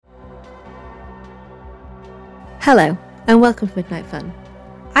Hello, and welcome to Midnight Fun.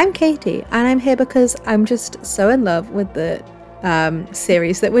 I'm Katie, and I'm here because I'm just so in love with the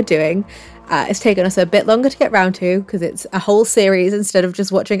series that we're doing. It's taken us a bit longer to get round to because it's a whole series instead of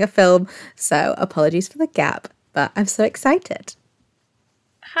just watching a film, so apologies for the gap, but I'm so excited.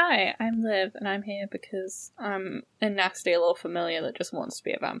 Hi, I'm Liv, and I'm here because I'm a nasty little familiar that just wants to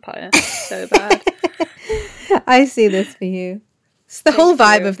be a vampire so bad. I see this for you. It's the whole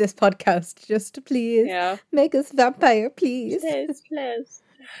vibe of this podcast. Just please make us vampire, please. Please.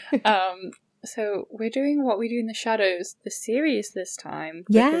 So we're doing What We Do in the Shadows, the series this time,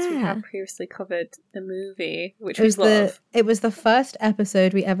 because we have previously covered the movie, which we love. It was the first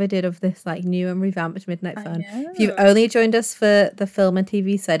episode we ever did of this new and revamped Midnight Fun. If you've only joined us for the film and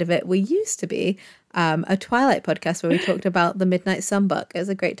TV side of it, we used to be a Twilight podcast where we talked about the Midnight Sunbuck. It was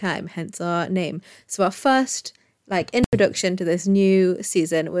a great time, hence our name. So our first introduction to this new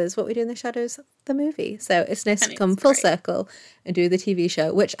season was What We Do in the Shadows, the movie. So it's nice to come full circle and do the TV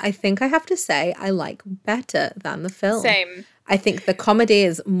show, which I think I have to say I like better than the film. Same. I think the comedy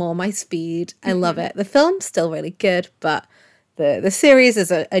is more my speed. I love it. The film's still really good, but the series is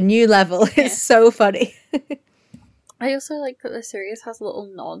a new level. It's so funny. I also like that the series has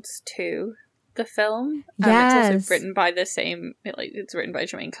little nods to the film. Yes. It's also written by the same, it's written by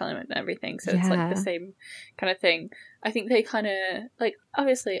Jermaine Clement and everything, so it's the same kind of thing. I think they kind of,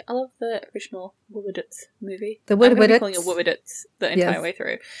 obviously, I love the original Wobbidutts movie. The Wobbidutts. I'm going to be calling it Wobbidutts the entire way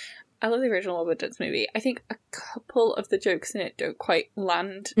through. I love the original Wobbidutts movie. I think a couple of the jokes in it don't quite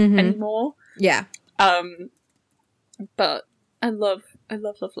land anymore. Yeah. But I love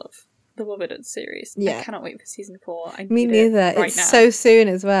the Wobbidutts series. Yeah. I cannot wait for season 4. Me neither. It's so soon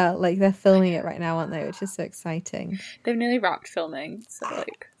as well. They're filming it right now, aren't they? Which is so exciting. They've nearly wrapped filming, so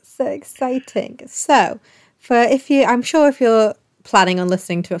so exciting. So, I'm sure if you're planning on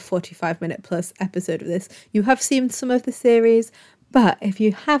listening to a 45-minute plus episode of this, you have seen some of the series. But if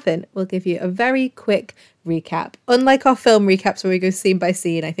you haven't, we'll give you a very quick recap. Unlike our film recaps where we go scene by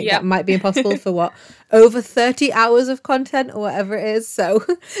scene, I think that might be impossible for over 30 hours of content or whatever it is. So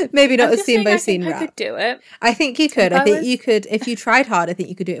maybe not a scene by scene wrap. I could do it. I think you could. I think you could. If you tried hard, I think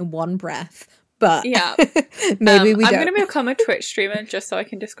you could do it in one breath. But maybe we don't. I'm going to become a Twitch streamer just so I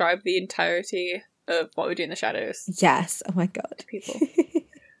can describe the entirety of What We Do in the Shadows. Yes. Oh my God. To people.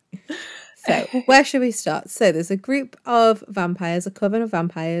 So, where should we start? So, there's a group of vampires, a coven of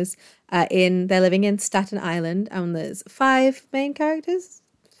vampires, they're living in Staten Island, and there's 5 main characters?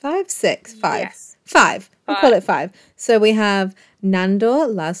 5? 6? 5? Yes. 5. We'll call it 5. So, we have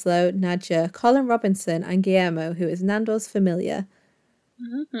Nandor, Laszlo, Nadja, Colin Robinson, and Guillermo, who is Nandor's familiar.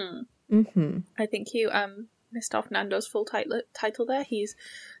 I think you missed off Nandor's full title there. He's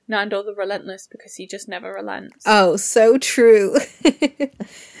Nandor the Relentless because he just never relents. Oh, so true.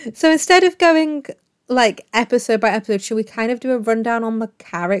 So instead of going episode by episode, should we kind of do a rundown on the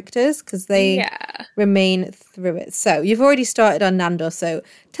characters? Because they remain through it. So you've already started on Nandor, so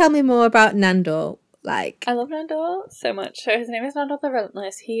tell me more about Nandor. I love Nandor so much. So his name is Nandor the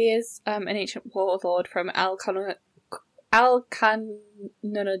Relentless. He is an ancient warlord from Al-Khanadar,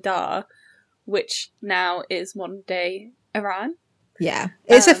 which now is modern day Iran. Yeah,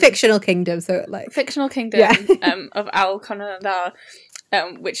 it's a fictional kingdom, so fictional kingdom of Al-Khanadar,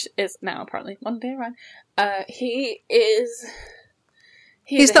 which is now apparently modern day Iran. He's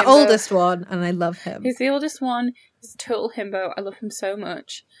the oldest one, and I love him. He's the oldest one. He's a total himbo. I love him so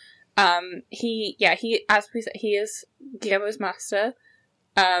much. He as we said, he is Guillermo's master.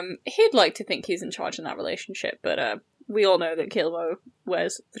 He'd like to think he's in charge in that relationship, but we all know that Guillermo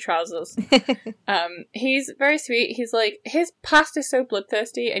wears the trousers. He's very sweet. He's his past is so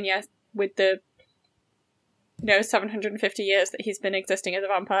bloodthirsty, and yes, with the 750 years that he's been existing as a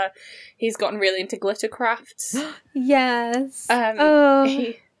vampire, he's gotten really into glitter crafts. Yes.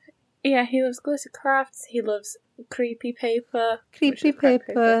 He loves glitter crafts. He loves creepy paper. Creepy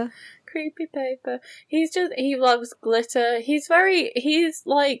paper. He loves glitter. He's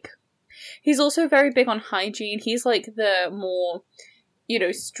also very big on hygiene. He's the more,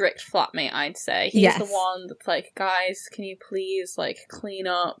 strict flatmate, I'd say. He's the one that's guys, can you please, clean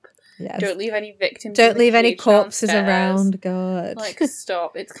up? Yes. Don't leave any victims. Don't leave any corpses around, God.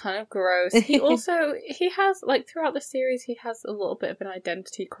 Stop. It's kind of gross. He has, throughout the series, he has a little bit of an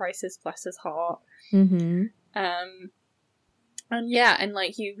identity crisis, bless his heart. Mm-hmm. And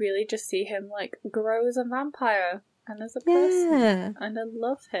you really just see him, grow as a vampire. and as a person. And I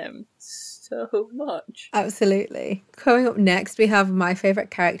love him so much. Absolutely. Coming up next, we have my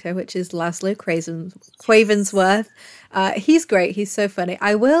favourite character, which is Laszlo Cravensworth. He's great. He's so funny.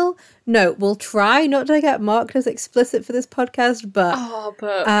 I will note, we'll try not to get marked as explicit for this podcast, but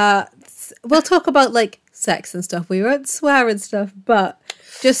we'll talk about like sex and stuff. We won't swear and stuff, but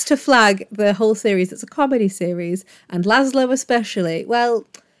just to flag the whole series, it's a comedy series, and Laszlo especially, well,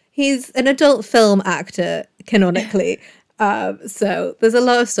 he's an adult film actor canonically. So there's a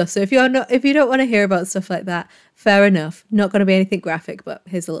lot of stuff. So if you don't want to hear about stuff like that, fair enough. Not going to be anything graphic, but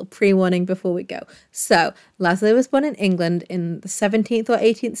here's a little pre-warning before we go. So Laszlo was born in England in the 17th or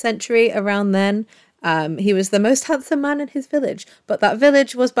 18th century, around then. He was the most handsome man in his village, but that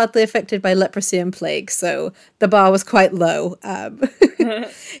village was badly affected by leprosy and plague, so the bar was quite low.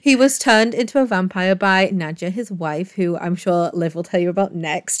 He was turned into a vampire by Nadja, his wife, who I'm sure Liv will tell you about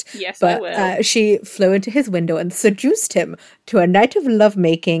next. Yes, but, I will. She flew into his window and seduced him to a night of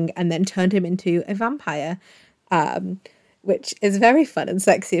lovemaking and then turned him into a vampire, which is very fun and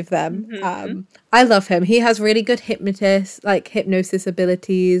sexy of them. Mm-hmm. I love him. He has really good hypnosis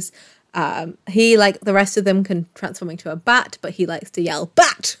abilities. He, like the rest of them, can transform into a bat, but he likes to yell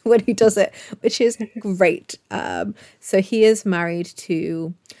 "bat" when he does it, which is great. So he is married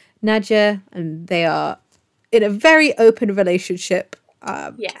to Nadja, and they are in a very open relationship.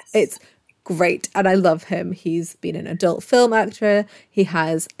 Yes. It's great, and I love him. He's been an adult film actor. He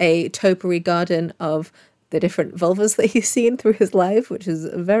has a topiary garden of the different vulvas that he's seen through his life, which is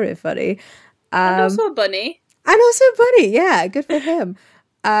very funny. And also a bunny. Yeah, good for him.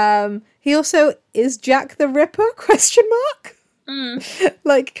 He also is Jack the Ripper, ?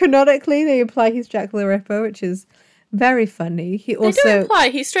 Like, canonically, they imply he's Jack the Ripper, which is very funny. They don't imply,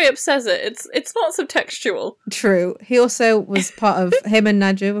 he straight up says it. It's not subtextual. True. He also was part of, him and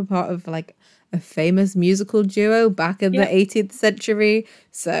Nadja were part of, like, a famous musical duo back in the 18th century.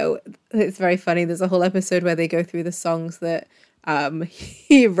 So it's very funny. There's a whole episode where they go through the songs that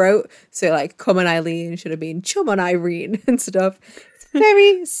he wrote. So, like, Come on Eileen should have been Chum on Irene and stuff.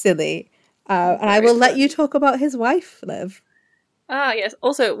 Very silly. And I will let you talk about his wife, Liv. Yes.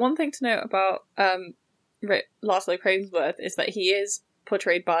 Also, one thing to note about Laszlo Cravensworth is that he is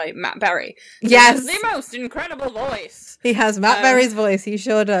portrayed by Matt Berry. Yes! The most incredible voice! He has Matt Berry's voice, he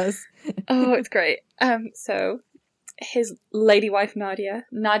sure does. Oh, it's great. So, his lady wife, Nadia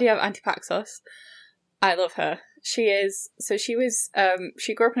of Antipaxos, I love her. She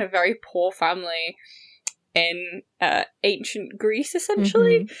grew up in a very poor family in ancient Greece,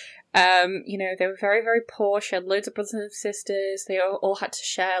 essentially. Mm-hmm. They were very, very poor. She had loads of brothers and sisters. They all had to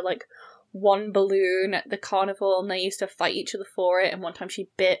share, like, one balloon at the carnival, and they used to fight each other for it. And one time she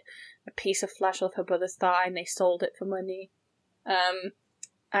bit a piece of flesh off her brother's thigh, and they sold it for money.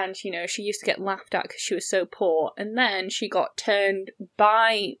 And, she used to get laughed at because she was so poor. And then she got turned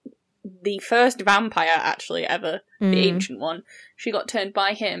by the first vampire, actually, ever, the ancient one. She got turned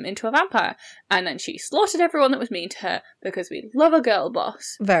by him into a vampire. And then she slaughtered everyone that was mean to her because we love a girl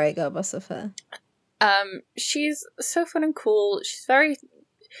boss. Very girl boss of her. She's so fun and cool. She's very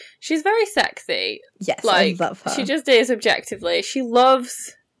sexy. Yes, like, I love her. She just is objectively. She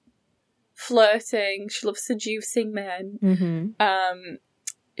loves flirting. She loves seducing men. Mm-hmm.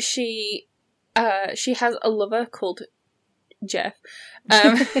 She has a lover called Jeff,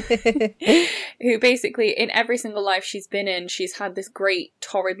 who basically in every single life she's been in, she's had this great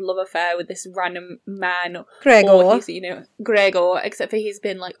torrid love affair with this random man, Gregor. Or he's, Gregor, except for he's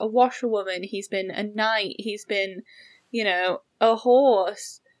been like a washerwoman, he's been a knight, he's been, a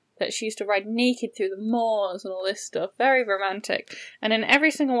horse that she used to ride naked through the moors and all this stuff. Very romantic. And in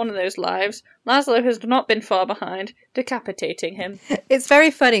every single one of those lives, Laszlo has not been far behind, decapitating him. It's very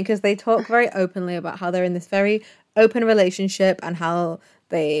funny because they talk very openly about how they're in this very open relationship and how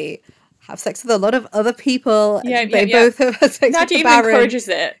they have sex with a lot of other people. They both have had sex with the Baron. Encourages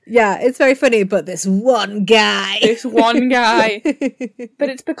it. Yeah, it's very funny, but this one guy. But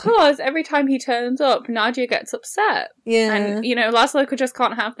it's because every time he turns up, Nadia gets upset. Yeah. And, Laszlo just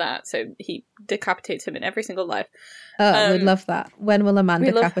can't have that, so he decapitates him in every single life. Oh, we'd love that. When will a man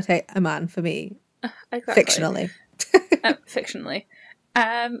decapitate a man for me? Exactly. Fictionally. Fictionally.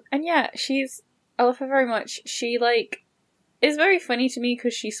 And yeah, I love her very much. She, is very funny to me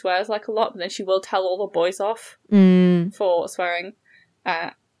because she swears a lot, but then she will tell all the boys off for swearing.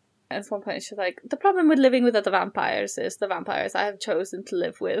 At one point she's like, the problem with living with other vampires is the vampires I have chosen to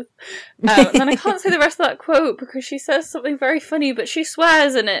live with. And then I can't say the rest of that quote because she says something very funny, but she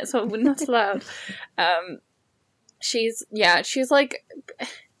swears in it, so we're not allowed. She's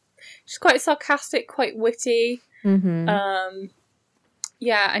quite sarcastic, quite witty. Mm-hmm.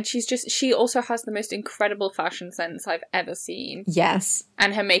 Yeah, and she also has the most incredible fashion sense I've ever seen. Yes.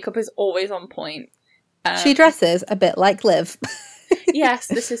 And her makeup is always on point. She dresses a bit like Liv. Yes,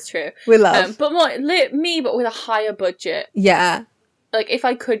 this is true. We love. But more but with a higher budget. Yeah. Like, if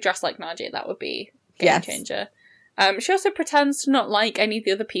I could dress like Nadia, that would be a game changer. She also pretends to not like any of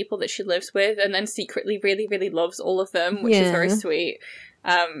the other people that she lives with, and then secretly really, really loves all of them, which is very sweet.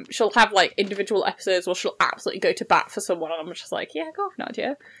 She'll have, like, individual episodes where she'll absolutely go to bat for someone, and I'm just like, yeah, go off,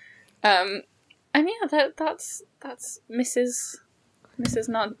 Nadia. And yeah, that's Mrs.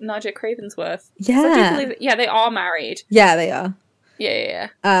 Nadia Cravensworth. Yeah. So I do believe they are married. Yeah, they are. Yeah.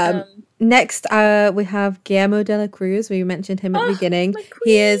 Next, we have Guillermo de la Cruz. We mentioned him at the beginning.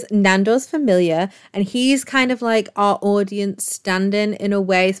 He is Nando's familiar, and he's kind of like our audience stand-in in a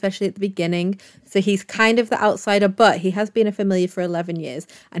way, especially at the beginning. So he's kind of the outsider, but he has been a familiar for 11 years,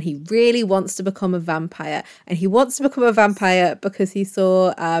 and he really wants to become a vampire. And he wants to become a vampire because he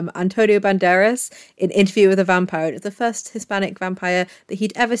saw Antonio Banderas in Interview with a Vampire. It's the first Hispanic vampire that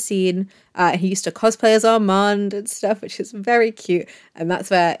he'd ever seen. He used to cosplay as Armand and stuff, which is very cute. And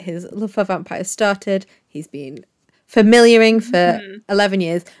that's where his love for vampires started. He's been familiaring for 11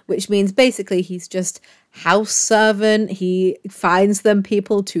 years, which means basically he's just house servant. He finds them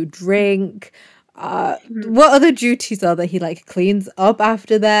people to drink. What other duties are there? He like cleans up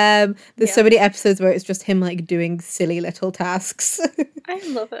after them. There's so many episodes where it's just him like doing silly little tasks. I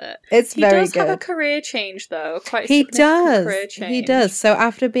love it. It's very good. He does have a career change though. He does. So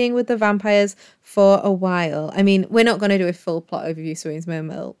after being with the vampires for a while, I mean, we're not going to do a full plot overview, so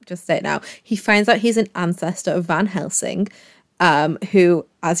we'll just say it now. He finds out he's an ancestor of Van Helsing, who,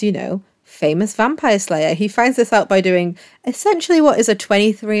 as you know, famous vampire slayer. He finds this out by doing essentially what is a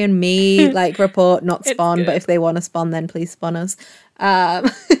 23andMe like report, not Spawn, but if they want to Spawn, then please spawn us.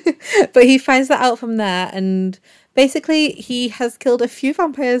 But he finds that out from there, and basically he has killed a few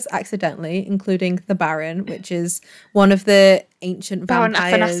vampires accidentally, including the Baron, which is one of the ancient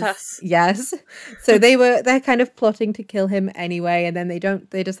vampires. Yes. So they're kind of plotting to kill him anyway, and then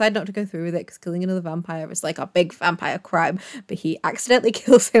they decide not to go through with it because killing another vampire is like a big vampire crime. But he accidentally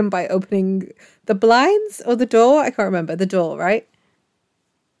kills him by opening the blinds or the door. I can't remember. The door, right?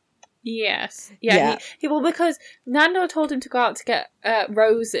 Yes. Yeah. Well, because Nando told him to go out to get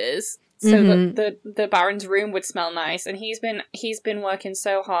roses so that the Baron's room would smell nice, and he's been working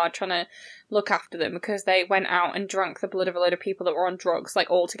so hard trying to look after them because they went out and drank the blood of a load of people that were on drugs,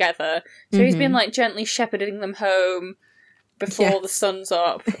 like, all together. So he's been like gently shepherding them home before the sun's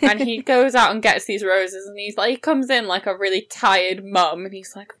up, and he goes out and gets these roses, and he comes in like a really tired mum, and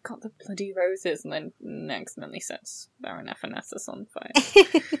he's like, I've got the bloody roses, and then accidentally sets Baron Evanescus on fire.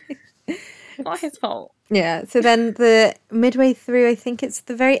 Not his fault. Yeah, so then the midway through, I think it's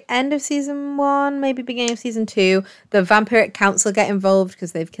the very end of season 1, maybe beginning of season 2, the Vampiric Council get involved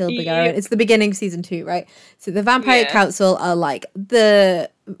because they've killed the Baron. It's the beginning of season 2, right? So the Vampiric Council are like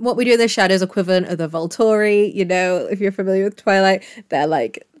what we do in the shadows equivalent of the Volturi, you know, if you're familiar with Twilight. They're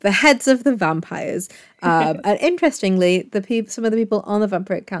like the heads of the vampires. And interestingly, some of the people on the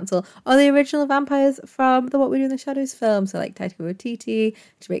Vampiric Council are the original vampires from the What We Do in the Shadows film. So like Taika Waititi,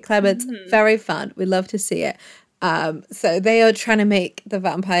 Jemaine Clements, very fun. We love to see it. So they are trying to make the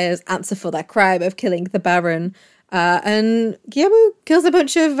vampires answer for their crime of killing the Baron. And Guillermo kills a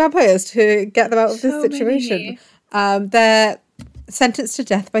bunch of vampires to get them out of this situation. They're sentenced to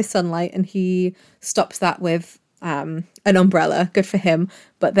death by sunlight, and he stops that with an umbrella. Good for him.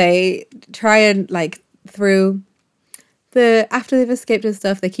 But they try and after they've escaped and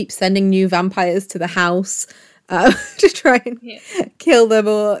stuff, they keep sending new vampires to the house to try and kill them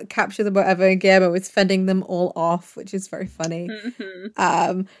or capture them, whatever. And Guillermo is fending them all off, which is very funny.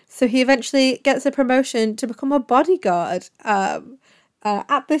 So he eventually gets a promotion to become a bodyguard.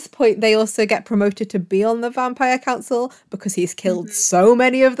 At this point, they also get promoted to be on the Vampire Council because he's killed so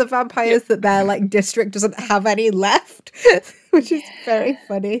many of the vampires that their district doesn't have any left, which is very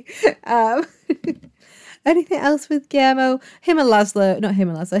funny. Anything else with Guillermo? Him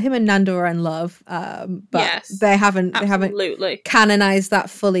and Nando are in love, but they haven't canonized that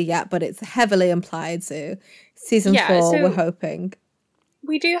fully yet, but it's heavily implied. So season 4, we're hoping.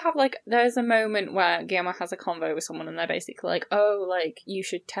 We do have, there's a moment where Guillermo has a convo with someone, and they're basically like, oh, you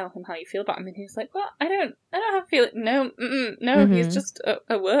should tell him how you feel about him. And he's like, well, I don't have feeling. No, he's just a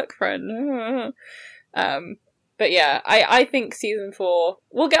work friend. But yeah, I think season 4,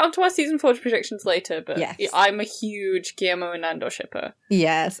 we'll get onto our season 4 predictions later, but I'm a huge Guillermo and Nando shipper.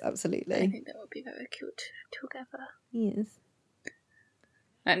 Yes, absolutely. I think that would be very cute together. Yes.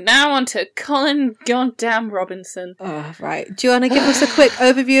 And now on to Colin goddamn Robinson. Oh, right. Do you want to give us a quick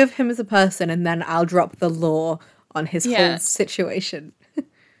overview of him as a person, and then I'll drop the lore on his whole situation?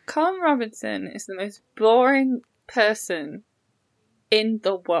 Colin Robinson is the most boring person in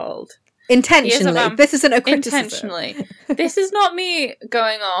the world. Intentionally. This isn't a criticism. Intentionally. This is not me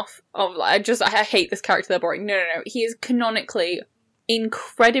going off of, like, I hate this character, they're boring. No. He is canonically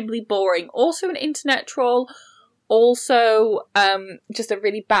incredibly boring. Also an internet troll. Also, just a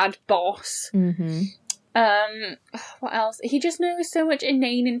really bad boss. Mm-hmm. What else? He just knows so much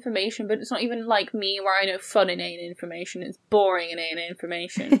inane information, but it's not even like me where I know fun inane information. It's boring inane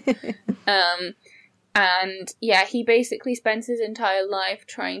information. And yeah, he basically spends his entire life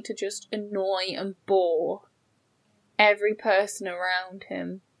trying to just annoy and bore every person around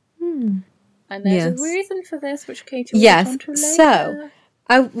him. And there's a reason for this, which Katie will get onto later. So,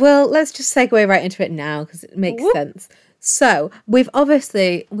 let's just segue right into it now, because it makes sense. So, we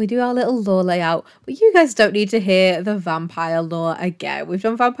do our little lore layout, but you guys don't need to hear the vampire lore again. We've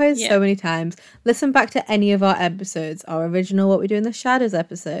done vampires so many times. Listen back to any of our episodes, our original What We Do in the Shadows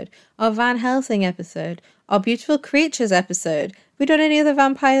episode, our Van Helsing episode, our Beautiful Creatures episode. Have we done any other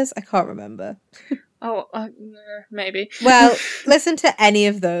vampires? I can't remember. Maybe. Well, listen to any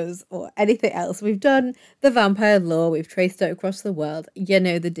of those or anything else. We've done the vampire lore. We've traced it across the world. You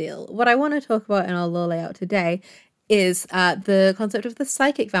know the deal. What I want to talk about in our lore layout today is the concept of the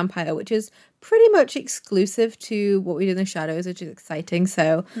psychic vampire, which is pretty much exclusive to What We Do in the Shadows, which is exciting.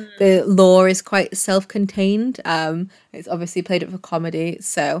 So the lore is quite self-contained. It's obviously played up for comedy.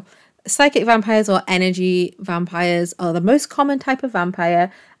 So psychic vampires or energy vampires are the most common type of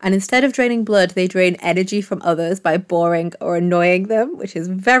vampire. And instead of draining blood, they drain energy from others by boring or annoying them, which is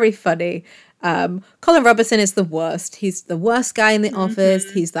very funny. Colin Robinson is the worst. He's the worst guy in the office.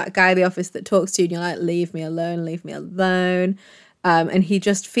 He's that guy in the office that talks to you and you're like, leave me alone. And he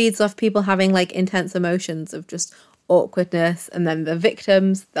just feeds off people having like intense emotions of just awkwardness. And then the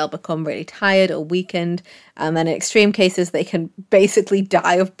victims, they'll become really tired or weakened. And then in extreme cases, they can basically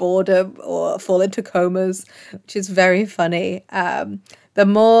die of boredom or fall into comas, which is very funny. The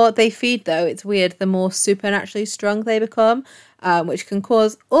more they feed, though, it's weird, the more supernaturally strong they become, which can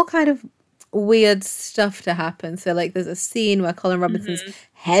cause all kind of weird stuff to happen. So like there's a scene where Colin Robinson's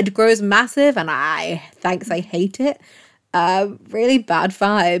head grows massive and I hate it. Really bad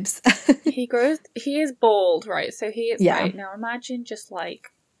vibes. He is bald, right? So he is right. Now imagine just like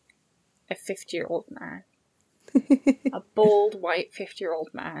a 50-year-old man. A bald, white 50-year-old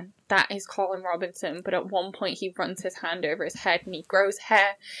man. That is Colin Robinson, but at one point he runs his hand over his head and he grows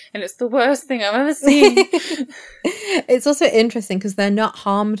hair, and it's the worst thing I've ever seen. It's also interesting because they're not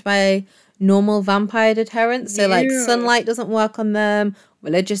harmed by normal vampire deterrents. So like sunlight doesn't work on them,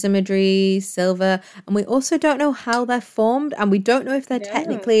 religious imagery, silver, and we also don't know how they're formed, and we don't know if they're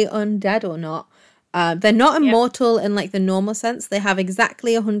technically undead or not. They're not immortal in like the normal sense. They have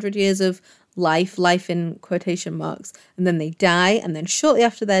exactly 100 years of life in quotation marks, and then they die, and then shortly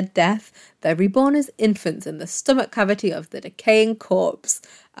after their death they're reborn as infants in the stomach cavity of the decaying corpse,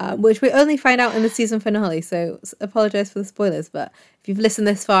 which we only find out in the season finale, so apologize for the spoilers, but if you've listened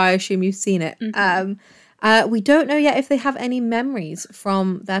this far I assume you've seen it. We don't know yet if they have any memories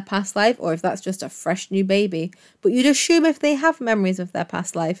from their past life or if that's just a fresh new baby, but you'd assume if they have memories of their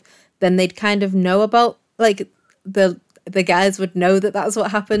past life then they'd kind of know about, like, the guys would know that that's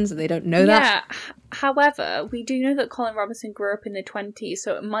what happens, and they don't know that. Yeah, however, we do know that Colin Robinson grew up in the 20s,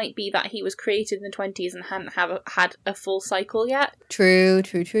 so it might be that he was created in the 20s and hadn't had a full cycle yet. True.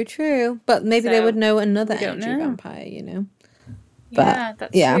 But maybe they would know another energy vampire, you know? But,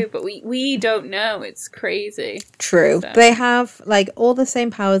 that's true, but we don't know. It's crazy. True. So. They have, like, all the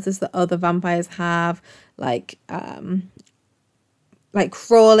same powers as the other vampires have, like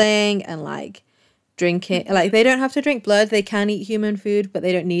crawling and, like, drinking. Like, they don't have to drink blood. They can eat human food, but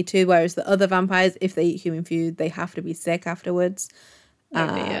they don't need to. Whereas the other vampires, if they eat human food, they have to be sick afterwards.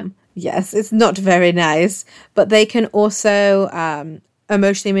 Yes, it's not very nice. But they can also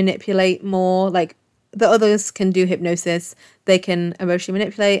emotionally manipulate more. Like, the others can do hypnosis. They can emotionally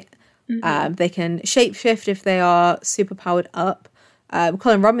manipulate. They can shapeshift if they are super powered up.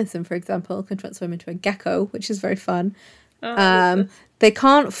 Colin Robinson, for example, can transform into a gecko, which is very fun. They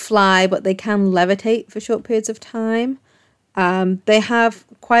can't fly, but they can levitate for short periods of time. They have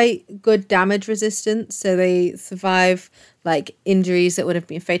quite good damage resistance, so they survive like injuries that would have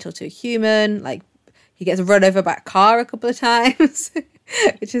been fatal to a human. Like, he gets run over by a car a couple of times,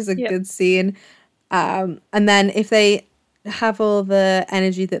 which is a good scene. And then if they have all the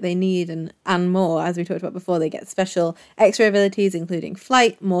energy that they need and more, as we talked about before, they get special extra abilities, including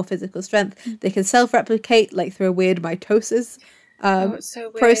flight, more physical strength. They can self-replicate, like, through a weird mitosis it's so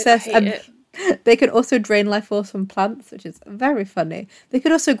weird. Process. And they can also drain life force from plants, which is very funny. They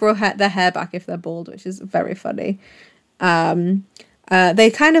could also grow their hair back if they're bald, which is very funny.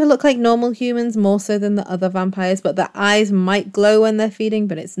 They kind of look like normal humans more so than the other vampires, but their eyes might glow when they're feeding,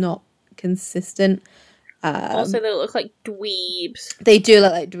 but it's not consistent. Also, they look like dweebs. They do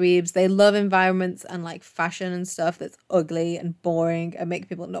look like dweebs. They love environments and like fashion and stuff that's ugly and boring and make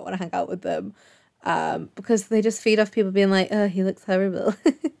people not want to hang out with them. Because they just feed off people being like, oh, he looks horrible.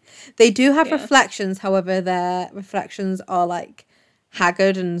 They do have reflections, however, their reflections are like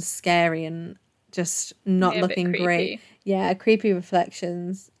haggard and scary and just not looking great. Yeah, creepy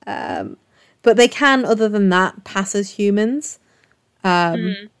reflections. But they can, other than that, pass as humans.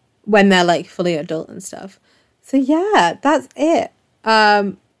 When they're like fully adult and stuff. So yeah, that's it.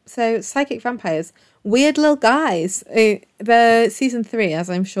 So psychic vampires, weird little guys. The season 3, as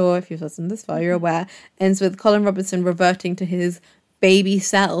I'm sure if you've listened this far, you're aware, ends with Colin Robinson reverting to his baby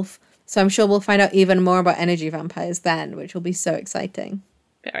self. So I'm sure we'll find out even more about energy vampires then, which will be so exciting.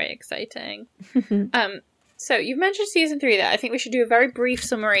 Very exciting. So you've mentioned season 3 there. I think we should do a very brief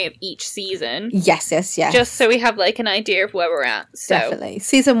summary of each season. Yes. Just so we have like an idea of where we're at. So, definitely.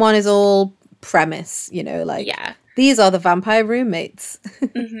 Season 1 is all premise, these are the vampire roommates.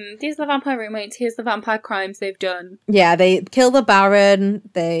 These are the vampire roommates. Here's the vampire crimes they've done. Yeah, they kill the Baron.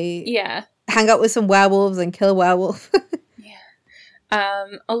 They hang out with some werewolves and kill a werewolf.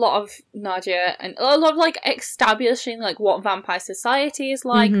 A lot of Nadia and a lot of like establishing like what vampire society is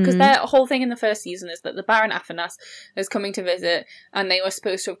like, because their whole thing in the first season is that the Baron Afanas is coming to visit and they were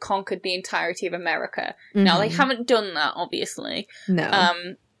supposed to have conquered the entirety of America. Now they haven't done that, obviously.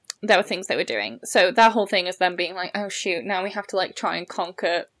 No. There were things they were doing. So that whole thing is them being like, oh shoot, now we have to like try and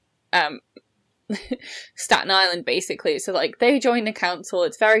conquer Staten Island, basically. So like they join the council.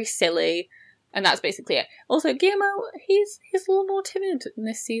 It's very silly. And that's basically it. Also, Guillermo, he's a little more timid in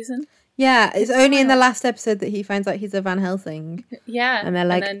this season. Yeah, it's only in the last episode that he finds out he's a Van Helsing. Yeah. And they're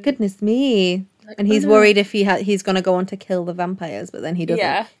like, goodness me. Like, and he's worried if he's going to go on to kill the vampires, but then he doesn't.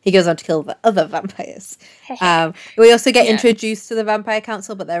 Yeah. He goes on to kill the other vampires. We also get introduced to the Vampire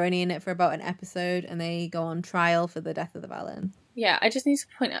Council, but they're only in it for about an episode, and they go on trial for the death of the Baron. Yeah, I just need to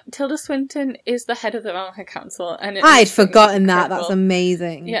point out, Tilda Swinton is the head of the Vampire Council. And I'd forgotten that. That's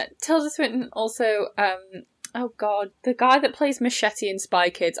amazing. Yeah, Tilda Swinton also, oh god, the guy that plays Machete in Spy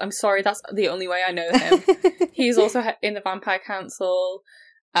Kids, I'm sorry, that's the only way I know him. He's also in the Vampire Council.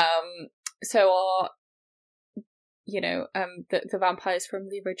 So are, the vampires from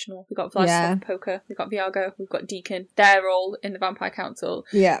the original. We've got Vladislav Poker, we've got Viago, we've got Deacon. They're all in the Vampire Council.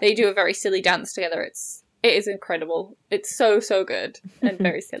 Yeah. They do a very silly dance together. It is incredible. It's so, so good and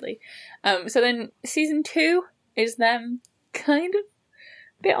very silly. So then season 2 is them kind of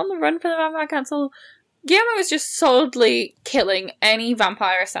a bit on the run for the Vampire Council. Guillermo is just solidly killing any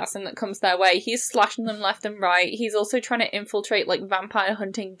vampire assassin that comes their way. He's slashing them left and right. He's also trying to infiltrate like vampire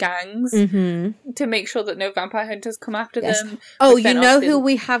hunting gangs to make sure that no vampire hunters come after them. Oh, you know who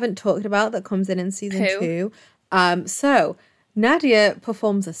we haven't talked about that comes in season 2? So Nadia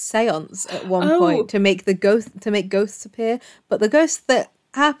performs a seance at one point to make ghosts appear, but the ghosts that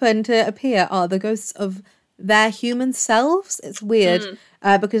happen to appear are the ghosts of their human selves. It's weird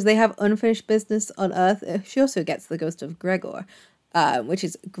because they have unfinished business on Earth. She also gets the ghost of Gregor, which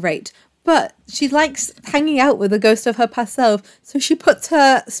is great. But she likes hanging out with the ghost of her past self, so she puts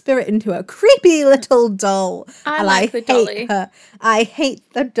her spirit into a creepy little doll. I hate her. I hate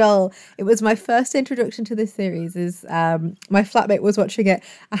the doll. It was my first introduction to this series. My flatmate was watching it,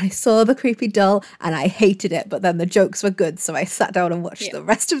 and I saw the creepy doll, and I hated it. But then the jokes were good, so I sat down and watched the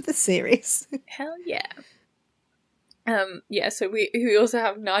rest of the series. Hell yeah. So we also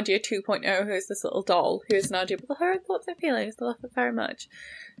have Nadia 2.0, who is this little doll, who is Nadia with her thoughts and feelings. I love it very much.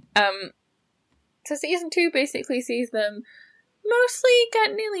 So season 2 basically sees them mostly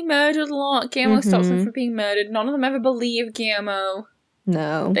get nearly murdered a lot. Guillermo stops them from being murdered. None of them ever believe Guillermo.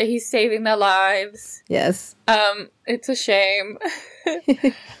 No. That he's saving their lives. Yes. It's a shame.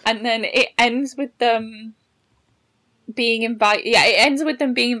 And then it ends with them being invited. Yeah, it ends with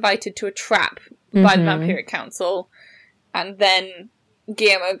them being invited to a trap by the Vampiric Council. And then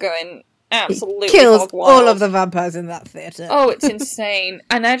Guillermo going absolutely kills all of the vampires in that theatre. Oh, it's insane.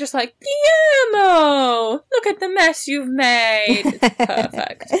 And they're just like, Guillermo, look at the mess you've made. It's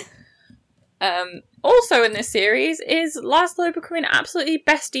perfect. Also in this series is Laszlo becoming absolutely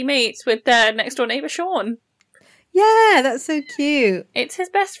bestie mates with their next door neighbour Sean. Yeah, that's so cute. It's his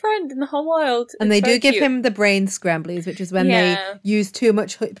best friend in the whole world. And they do give him the brain scramblies, which is when they use too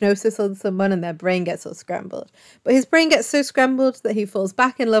much hypnosis on someone and their brain gets all scrambled. But his brain gets so scrambled that he falls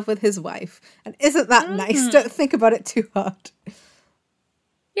back in love with his wife. And isn't that nice? Don't think about it too hard.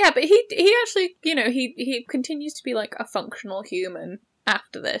 Yeah, but he actually, he continues to be like a functional human.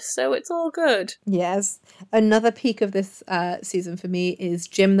 after this, so it's all good. Yes. Another peak of this season for me is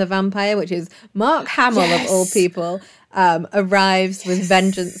Jim the Vampire, which is Mark Hamill, of all people, arrives with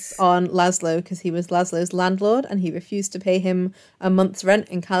vengeance on Laszlo because he was Laszlo's landlord and he refused to pay him a month's rent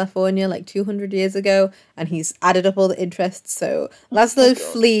in California like 200 years ago, and he's added up all the interest. So Laszlo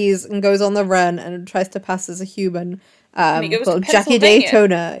flees and goes on the run and tries to pass as a human called Jackie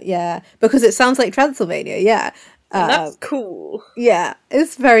Daytona. Yeah, because it sounds like Transylvania. Yeah. That's cool. Yeah,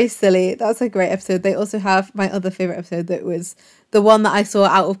 it's very silly. That's a great episode. They also have my other favorite episode that was the one that I saw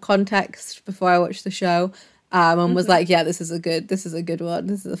out of context before I watched the show, and was like, yeah, this is a good one.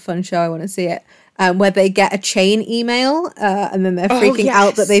 This is a fun show. I want to see it. Where they get a chain email, and then they're freaking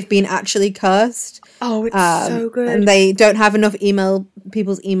out that they've been actually cursed. Oh, it's so good. And they don't have enough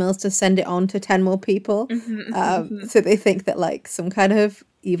people's emails to send it on to 10 more people. So they think that like some kind of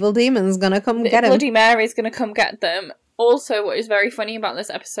evil demon's gonna come get him. Bloody Mary's gonna come get them. Also, what is very funny about this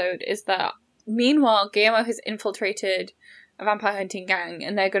episode is that meanwhile Guillermo has infiltrated a vampire hunting gang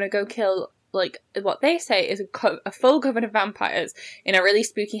and they're gonna go kill like what they say is a full coven of vampires in a really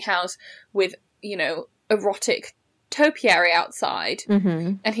spooky house with, you know, erotic topiary outside.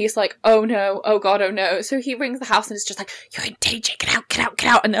 And he's like, oh no, oh god, oh no. So he rings the house and it's just like, you're in danger, get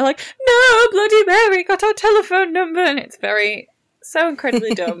out. And they're like, no, Bloody Mary got our telephone number. And it's so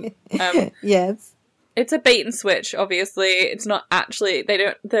incredibly dumb. Yes. It's a bait and switch, obviously. It's not actually,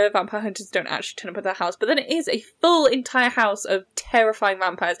 the vampire hunters don't actually turn up at their house, but then it is a full entire house of terrifying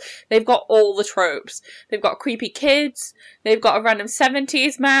vampires. They've got all the tropes. They've got creepy kids. They've got a random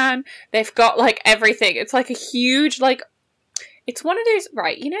 70s man. They've got, like, everything. It's like a huge, like, it's one of those,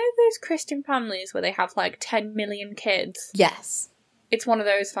 right, you know those Christian families where they have, like, 10 million kids? Yes. It's one of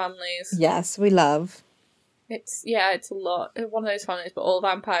those families. Yes, we love. It's a lot. One of those families, but all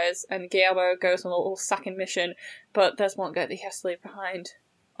vampires, and Guillermo goes on a little sacking mission, but there's one guy that he has to leave behind.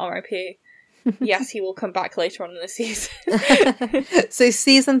 R.I.P. Yes, he will come back later on in the season. So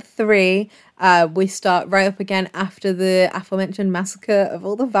season 3, we start right up again after the aforementioned massacre of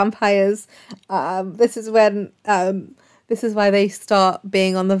all the vampires. This is why they start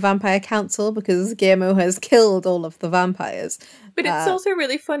being on the vampire council, because Guillermo has killed all of the vampires. But it's also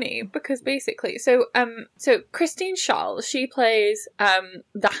really funny because basically, so Christine Charles, she plays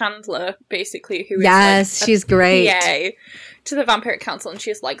the handler, basically, who is she's great. PA to the vampiric council, and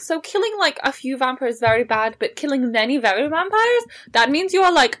she's like, so killing like a few vampires is very bad, but killing many very vampires, that means you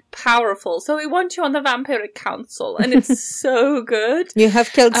are like powerful. So we want you on the vampiric council, and it's so good. You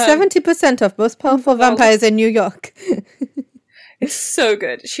have killed 70% of most powerful vampires in New York. It's so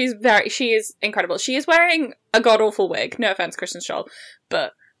good. She is incredible. She is wearing a god-awful wig. No offense, Kristen Schaal,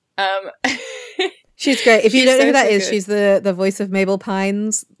 but she's great. If you don't know who that is, she's the voice of Mabel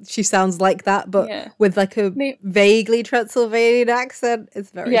Pines. She sounds like that, but with like a vaguely Transylvanian accent. It's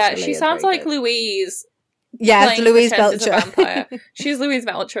very silly. She sounds like Louise. Yeah, it's Louise Belcher. She's Louise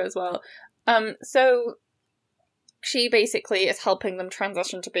Belcher as well. So she basically is helping them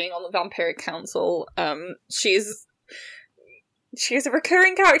transition to being on the vampiric council. She's a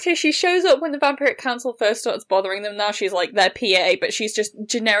recurring character. She shows up when the Vampiric Council first starts bothering them. Now she's like their PA, but she's just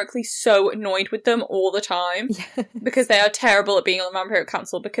generically so annoyed with them all the time. Yes. Because they are terrible at being on the Vampiric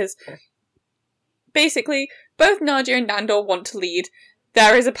Council, because basically both Nadia and Nandor want to lead.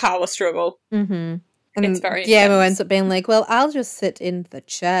 There is a power struggle. And it's very Guillermo ends up being like, well, I'll just sit in the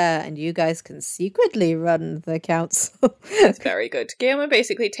chair and you guys can secretly run the council. It's very good. Guillermo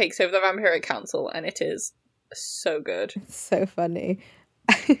basically takes over the Vampiric Council, and it is so good. It's so funny.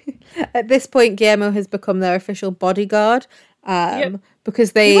 At this point, Guillermo has become their official bodyguard.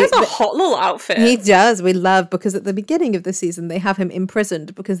 Because he wears a hot little outfit. He does. We love, because at the beginning of the season they have him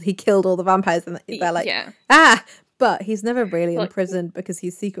imprisoned because he killed all the vampires, and they're like, but he's never really imprisoned because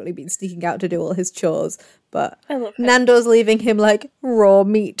he's secretly been sneaking out to do all his chores. But Nandor's leaving him like raw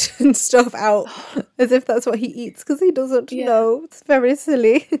meat and stuff out as if that's what he eats, because he doesn't know. It's very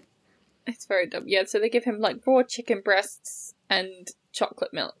silly. It's very dumb. Yeah, so they give him like raw chicken breasts and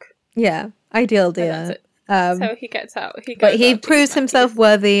chocolate milk. Yeah, ideal dear. So he gets out. But he proves himself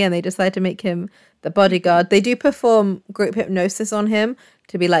worthy, and they decide to make him the bodyguard. They do perform group hypnosis on him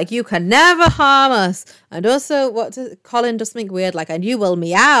to be like, you can never harm us. And also, Colin does something weird, like, and you will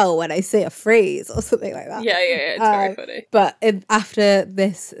meow when I say a phrase, or something like that. Yeah, it's very funny. But after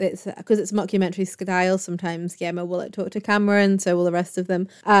this, it's because it's mockumentary style, sometimes Guillermo will talk to camera, and so will the rest of them.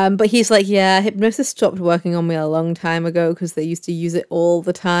 But he's like, yeah, hypnosis stopped working on me a long time ago because they used to use it all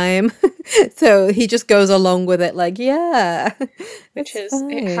the time. So he just goes along with it like, yeah. Which is,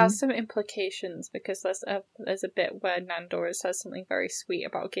 fine. It has some implications, because there's a bit where Nandor says something very sweet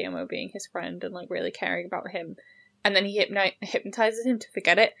about Guillermo being his friend and like really caring about him, and then he hypnotizes him to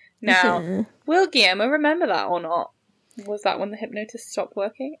forget it. Now, will Guillermo remember that or not? Was that when the hypnotist stopped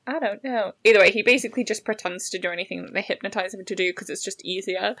working? I don't know. Either way, he basically just pretends to do anything that they hypnotize him to do because it's just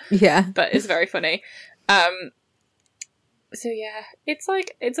easier. Yeah. But it's very funny. So yeah, it's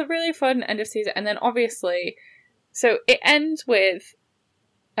a really fun end of season. And then obviously, so it ends with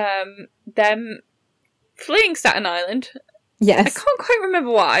them fleeing Staten Island. Yes. I can't quite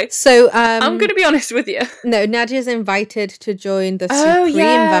remember why. So I'm going to be honest with you. No, Nadia's invited to join the Supreme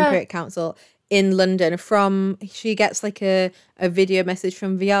Vampiric Council in London she gets like a video message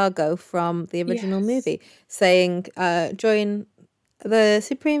from Viago from the original movie saying join the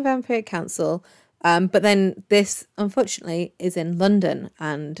Supreme Vampiric Council, but then this unfortunately is in London,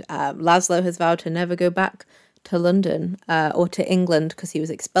 and Laszlo has vowed to never go back to London or to England because he was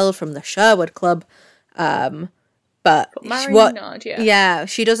expelled from the Sherwood Club, but Nadia.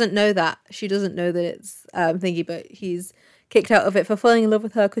 She doesn't know that it's thingy, but he's kicked out of it for falling in love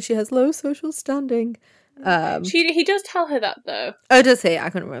with her because she has low social standing. He does tell her that, though. Oh, does he? I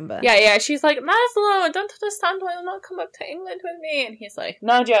couldn't remember. Yeah. She's like, Laszlo, I don't understand why you'll not come back to England with me. And he's like,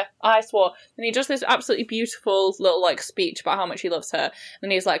 Nadia, I swore. And he does this absolutely beautiful little, speech about how much he loves her.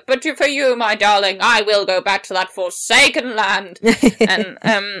 And he's like, but for you, my darling, I will go back to that forsaken land.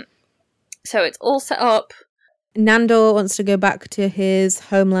 And so it's all set up. Nandor wants to go back to his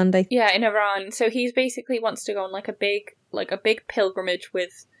homeland, in Iran. So he basically wants to go on a big pilgrimage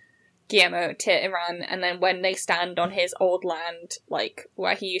with Guillermo to Iran, and then when they stand on his old land,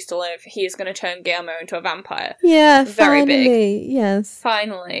 where he used to live, he is going to turn Guillermo into a vampire. Yeah, very finally, big. Yes,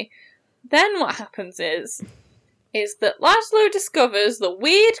 finally. Then what happens is that Laszlo discovers the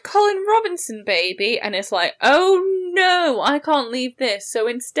weird Colin Robinson baby, and is like, oh no, I can't leave this. So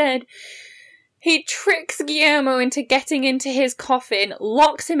instead, he tricks Guillermo into getting into his coffin,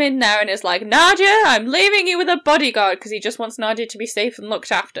 locks him in there, and is like, Nadia, I'm leaving you with a bodyguard, because he just wants Nadia to be safe and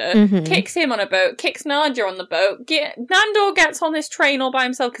looked after. Kicks him on a boat, kicks Nadia on the boat. Nandor gets on this train all by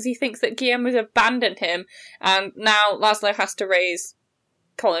himself because he thinks that Guillermo's abandoned him, and now Laszlo has to raise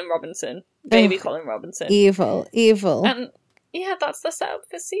Colin Robinson. Baby Colin Robinson. Evil. And yeah, that's the setup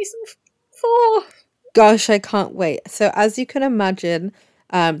for season 4. Gosh, I can't wait. So as you can imagine,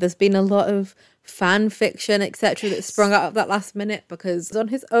 there's been a lot of fan fiction, etc., that sprung out of that last minute because he's on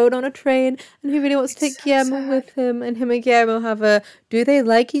his own on a train and he really wants to take Guillermo with him, and him and Guillermo have do they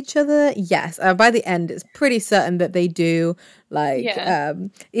like each other? Yes. By the end, it's pretty certain that they do.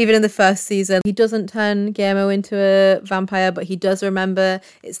 Even in the first season, he doesn't turn Guillermo into a vampire, but he does remember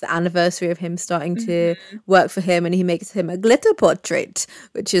it's the anniversary of him starting to work for him, and he makes him a glitter portrait,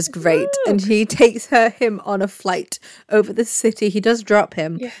 which is great. Ooh. And he takes him on a flight over the city. He does drop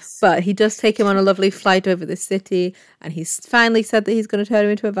him, but he does take him on a lovely flight over the city, and he's finally said that he's going to turn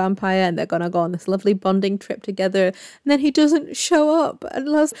him into a vampire, and they're going to go on this lovely bonding trip together. And then he doesn't show up, and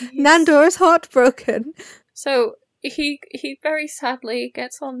Nandor is heartbroken. So he very sadly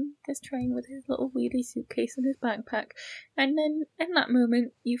gets on this train with his little wheelie suitcase and his backpack, and then in that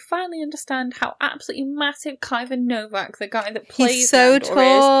moment you finally understand how absolutely massive Khyven Novak, the guy that plays he's so Nandor,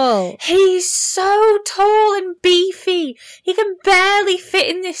 tall. is. He's so tall and beefy. He can barely fit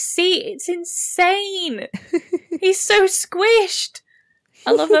in this seat. It's insane. He's so squished.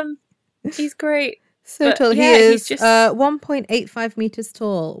 I love him. He's great. So tall. He is 1.85 meters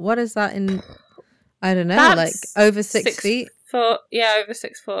tall. What is that in? I don't know, That's over 6 feet. Yeah, over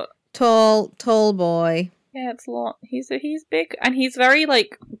 6 foot. Tall boy. Yeah, it's a lot. He's big, and he's very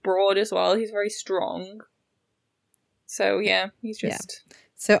broad as well. He's very strong. So yeah, he's just. Yeah.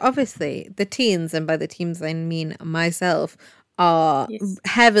 So obviously, the teens, and by the teens I mean myself, are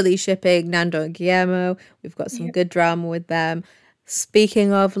heavily shipping Nandor and Guillermo. We've got some good drama with them.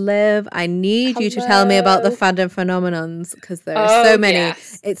 Speaking of Liv, I need you to tell me about the fandom phenomenons, because there are so many.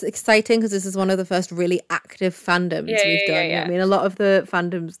 Yes. It's exciting because this is one of the first really active fandoms we've done. Yeah. I mean, a lot of the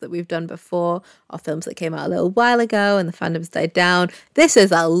fandoms that we've done before are films that came out a little while ago and the fandoms died down. This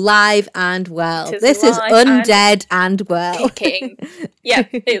is alive and well. This is undead and well. Kicking. Yeah,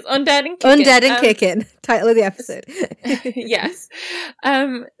 it's undead and kicking. Undead and kicking. Title of the episode. Yes.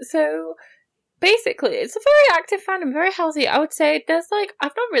 So basically, it's a very active fandom, very healthy. I would say there's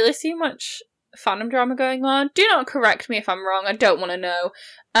I've not really seen much fandom drama going on. Do not correct me if I'm wrong. I don't want to know.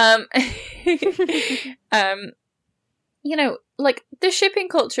 The shipping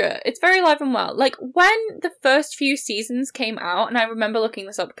culture, it's very alive and well. When the first few seasons came out, and I remember looking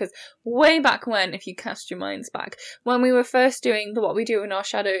this up because way back when, if you cast your minds back, when we were first doing the What We Do in Our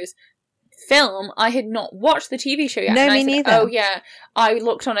Shadows film, I had not watched the TV show yet. No, me neither. Oh yeah, I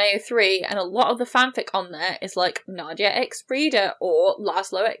looked on AO3, and a lot of the fanfic on there is Nadia x Frida or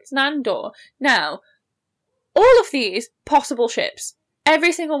Laszlo x Nandor. Now, all of these possible ships.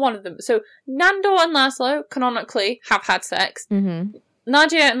 Every single one of them. So Nandor and Laszlo canonically have had sex. Mm-hmm.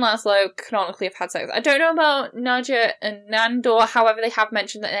 Nadia and Laszlo canonically have had sex. I don't know about Nadia and Nandor, however, they have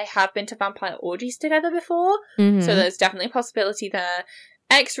mentioned that they have been to vampire orgies together before. Mm-hmm. So there's definitely a possibility there.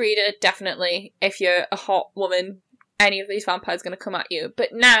 Ex-reader, definitely. If you're a hot woman, any of these vampires are going to come at you. But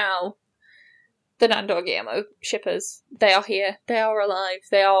now, the Nandor Guillermo shippers, they are here. They are alive.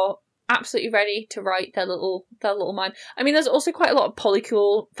 They are absolutely ready to write their little mind. I mean, there's also quite a lot of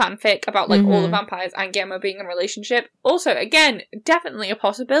polycule fanfic about, like, all the vampires and Guillermo being in a relationship. Also, again, definitely a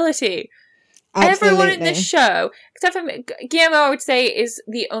possibility. Absolutely. Everyone in this show, except for Guillermo, I would say, is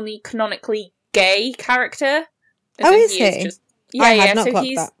the only canonically gay character. Oh, is he? Yeah, I had not so clocked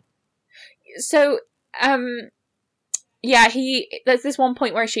he's... that. So, yeah, there's this one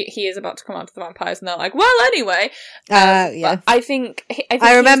point where he is about to come out to the vampires, and they're like, well, anyway. Yeah. But I think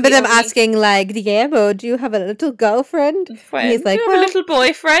I remember them asking, like, Guillermo, do you have a little girlfriend? And he's like, do you have a little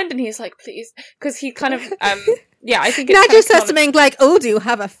boyfriend? And he's like, please. Because he kind of, yeah, I think it's Nadia says something like, oh, do you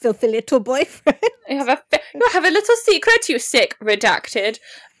have a filthy little boyfriend? You have a little secret, you sick, redacted.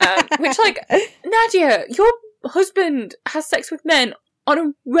 Which, like, Nadia, your husband has sex with men on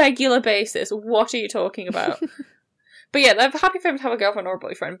a regular basis. What are you talking about? But yeah, they're happy for him to have a girlfriend or a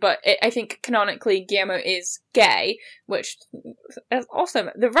boyfriend, but I think canonically Guillermo is gay, which is awesome.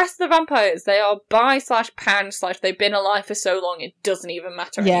 The rest of the vampires, they are bi/pan/ they've been alive for so long it doesn't even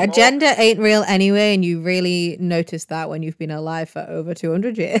matter anymore. Gender ain't real anyway, and you really notice that when you've been alive for over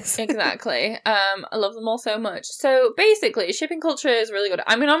 200 years. Exactly. I love them all so much. So basically, shipping culture is really good.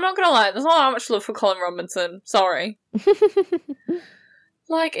 I mean, I'm not gonna lie, there's not that much love for Colin Robinson. Sorry.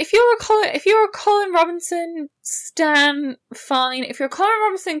 Like, if you're a Colin Robinson stan, fine. If you're a Colin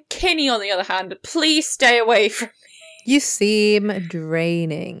Robinson Kinney, on the other hand, please stay away from me. You seem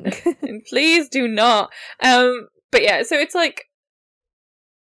draining. Please do not. But yeah, so it's like,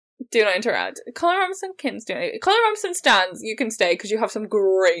 do not interact. Colin Robinson Kins do not. Colin Robinson stans, you can stay because you have some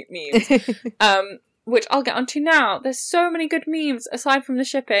great memes. Which I'll get onto now. There's so many good memes aside from the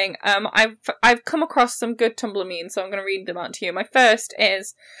shipping. I've come across some good Tumblr memes, so I'm going to read them out to you. My first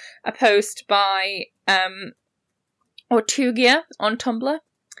is a post by Ortugia on Tumblr,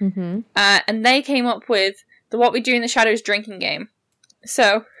 and they came up with the What We Do in the Shadows drinking game.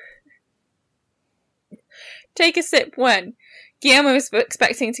 So, take a sip when Guillermo is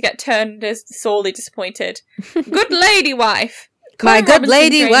expecting to get turned as sorely disappointed. Good lady wife. My good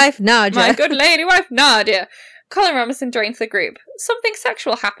lady wife, Nadia. My good lady wife, Nadia. Colin Robinson drains the group. Something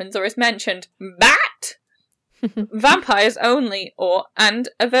sexual happens or is mentioned. Bat! Vampires only, and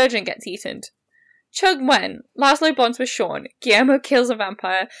a virgin gets eaten. Chug when Laszlo bonds with Sean. Guillermo kills a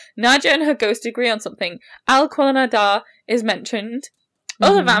vampire. Nadia and her ghost agree on something. Al Qualanadar is mentioned.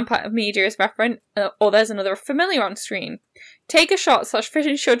 Other vampire media is referenced, or there's another familiar on screen. Take a shot /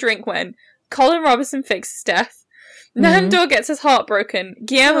 finish your drink when Colin Robinson fixes death. Nandor gets his heart broken.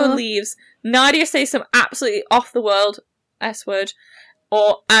 Guillermo leaves. Nadia says some absolutely off-the-world S-word.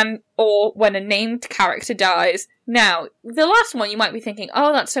 Or when a named character dies. Now, the last one you might be thinking,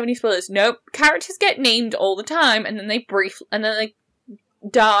 oh, that's so many spoilers. Nope. Characters get named all the time, and then they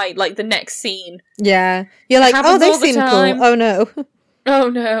die, like, the next scene. Yeah. You're like, oh, they seem cool. Oh, no. Oh,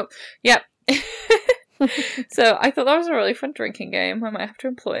 no. Yep. So, I thought that was a really fun drinking game. I might have to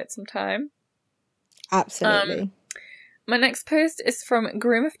employ it sometime. Absolutely. My next post is from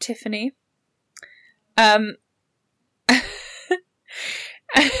Groom of Tiffany.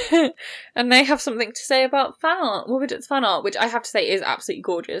 And they have something to say about fan art, Wobbidut's fan art, which I have to say is absolutely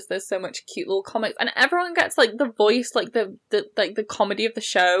gorgeous. There's so much cute little comics, and everyone gets like the voice, like the comedy of the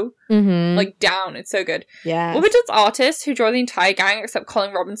show, like down. It's so good. Yeah. Wobbidut's artists who draw the entire gang except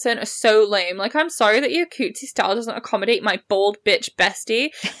Colin Robinson are so lame. Like, I'm sorry that your cutesy style doesn't accommodate my bald bitch bestie,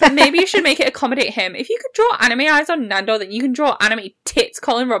 but maybe you should make it accommodate him. If you could draw anime eyes on Nandor, then you can draw anime tits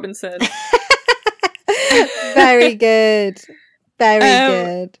Colin Robinson. Very good. Very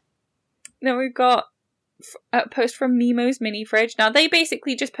good. Then we've got a post from Memo's Mini Fridge. Now, they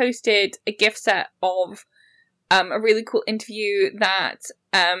basically just posted a gift set of a really cool interview that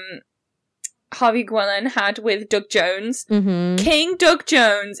Harvey Gwilyn had with Doug Jones. King Doug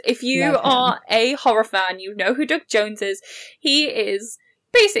Jones. If you are a horror fan, you know who Doug Jones is. He is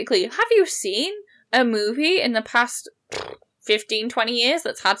basically, have you seen a movie in the past 15, 20 years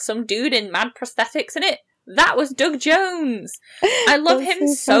that's had some dude in mad prosthetics in it? That was Doug Jones. I love him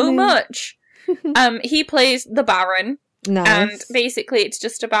so much. He plays the Baron. Nice. And basically it's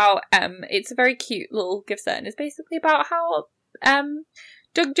just about, it's a very cute little gift set, and it's basically about how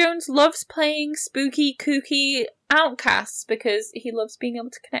Doug Jones loves playing spooky, kooky outcasts because he loves being able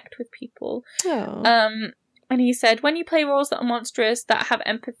to connect with people. And he said, when you play roles that are monstrous, that have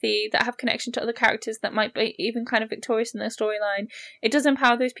empathy, that have connection to other characters, that might be even kind of victorious in their storyline, it does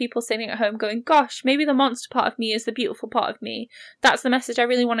empower those people sitting at home going, gosh, maybe the monster part of me is the beautiful part of me. That's the message I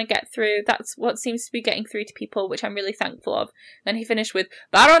really want to get through. That's what seems to be getting through to people, which I'm really thankful of. Then he finished with,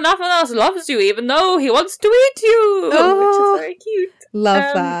 Baron Athanas loves you even though he wants to eat you, which is very cute.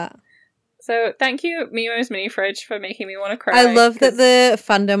 Love that. So thank you, Mimo's Mini Fridge, for making me want to cry. I love that the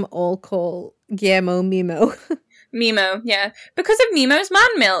fandom all call Guillermo Mimo. Mimo, yeah. Because of Mimo's man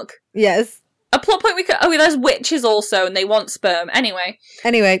milk. Yes. A plot point we could... Oh, there's witches also, and they want sperm. Anyway.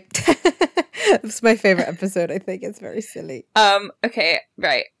 It's my favourite episode, I think. It's very silly. Okay,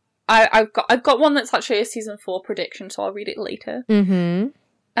 right. I've got one that's actually a season 4 prediction, so I'll read it later. Mm-hmm.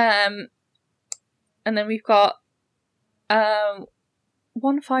 And then we've got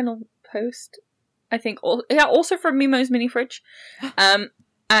one final post, I think, also from Mimo's Mini Fridge.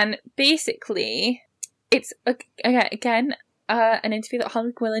 And basically, it's, again, an interview that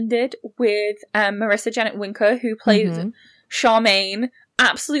Harley Quinn did with Marissa Janet Winker, who plays Charmaine,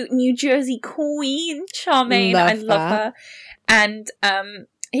 absolute New Jersey queen, Charmaine. I love her. And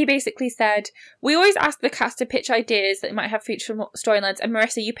he basically said, we always ask the cast to pitch ideas that might have future storylines, and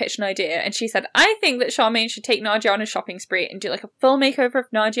Marissa, you pitched an idea. And she said, I think that Charmaine should take Nadia on a shopping spree and do like a full makeover of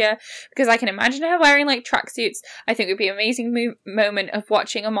Nadia, because I can imagine her wearing like tracksuits. I think it would be an amazing moment of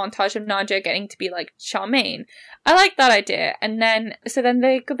watching a montage of Nadia getting to be like Charmaine. I like that idea. And then,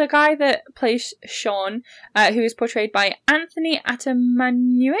 the guy that plays Sean, who is portrayed by Anthony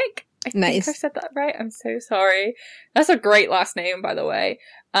Atamanuik, I think I said that right. I'm so sorry. That's a great last name, by the way.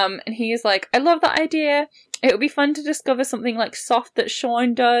 And he's like, I love that idea. It would be fun to discover something like soft that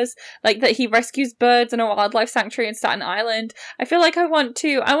Sean does, like that he rescues birds in a wildlife sanctuary in Staten Island. I feel like I want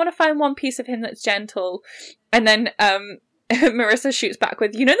to find one piece of him that's gentle. And then Marissa shoots back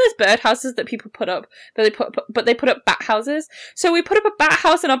with, those birdhouses that people put up, that they put up bat houses. So we put up a bat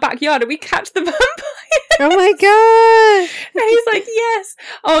house in our backyard and we catch the vampire. Oh my god! And he's like, yes.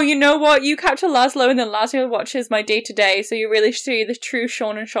 Oh, you know what? You capture Laszlo, and then Laszlo watches my day to day. So you really see the true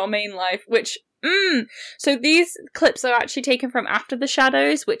Sean and Charmaine life, which. So these clips are actually taken from After the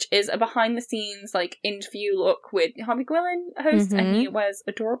Shadows, which is a behind the scenes like interview look with Harley Quinn host, and he wears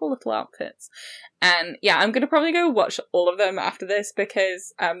adorable little outfits. And yeah, I'm gonna probably go watch all of them after this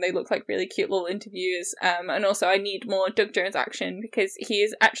because they look like really cute little interviews. And also I need more Doug Jones action because he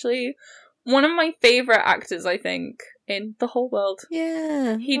is actually one of my favourite actors, I think, in the whole world.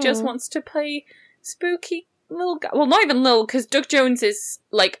 Yeah. He just wants to play spooky little guy. Well, not even little, because Doug Jones is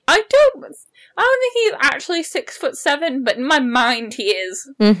like, I don't think he's actually 6'7", but in my mind he is.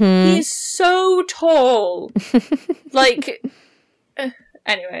 He is so tall. Like,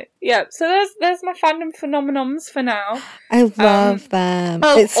 anyway, yeah. So there's my fandom phenomenons for now. I love them.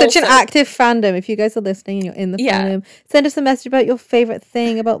 It's such an active fandom. If you guys are listening and you're in the fandom, send us a message about your favourite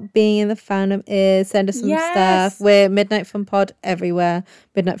thing about being in the fandom is. Send us some stuff. We're Midnight Fun Pod everywhere.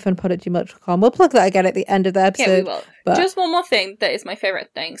 midnightfunpod@gmail.com. We'll plug that again at the end of the episode. Yeah, we will. But just one more thing that is my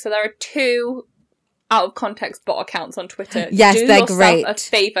favourite thing. So there are 2 out of context bot accounts on Twitter. Yes, do they're great. a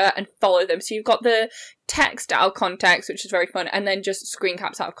favour and follow them. So you've got the text out of context, which is very fun, and then just screen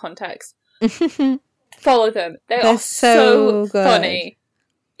caps out of context. Follow them. They're so funny.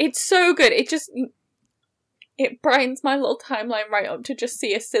 It's so good. It brightens my little timeline right up to just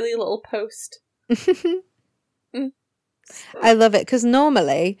see a silly little post. I love it because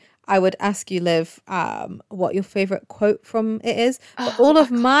normally I would ask you, Liv, what your favourite quote from it is. But all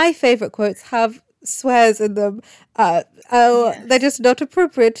of my favourite quotes have swears in them. They're just not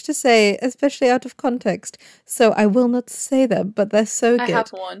appropriate to say, especially out of context. So I will not say them, but they're so good. I have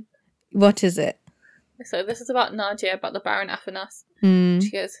one. What is it? So this is about Nadia, about the Baron Athanas.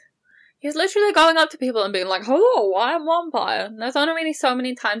 She goes, he's literally going up to people and being like, hello, I'm vampire. And there's only really so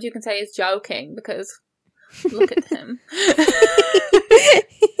many times you can say he's joking because look at him.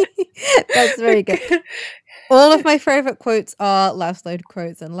 That's very good. All of my favourite quotes are Laszlo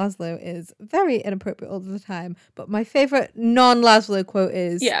quotes, and Laszlo is very inappropriate all the time. But my favourite non-Laszlo quote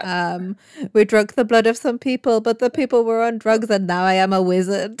is, we drank the blood of some people, but the people were on drugs, and now I am a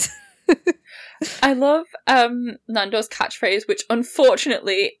wizard. I love Nando's catchphrase, which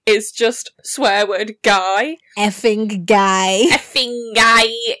unfortunately is just swear word guy. Effing guy. Effing guy.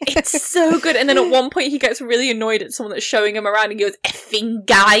 It's so good. And then at one point he gets really annoyed at someone that's showing him around and he goes, effing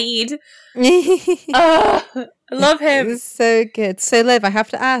guide. I love him. It's so good. So Liv, I have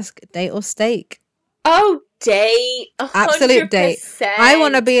to ask, date or steak? Oh, date. 100%. Absolute date. I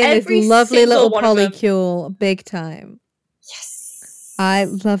want to be in this lovely little polycule big time. Yes. I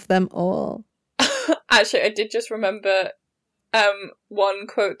love them all. Actually, I did just remember one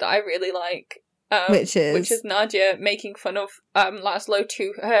quote that I really like Which which is Nadia making fun of Laszlo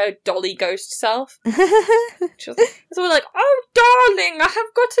to her dolly ghost self. So we're like, oh darling, I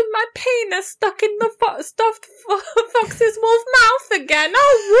have gotten my penis stuck in the stuffed fox's wolf mouth again.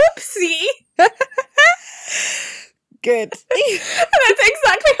 Oh whoopsie. Good. And that's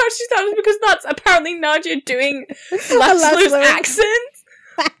exactly how she sounds, because that's apparently Nadia doing Laszlo's accent.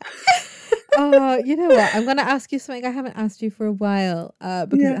 Oh, you know what? I'm going to ask you something I haven't asked you for a while,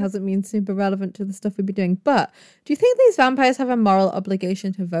 because it hasn't been super relevant to the stuff we've been doing. But do you think these vampires have a moral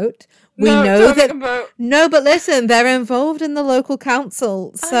obligation to vote? No, but listen, they're involved in the local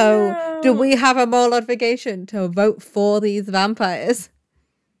council. So do we have a moral obligation to vote for these vampires?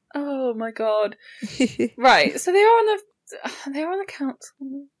 Oh my god! Right, so they're on the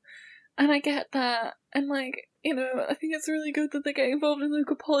council, and I get that, and like, you know, I think it's really good that they get involved in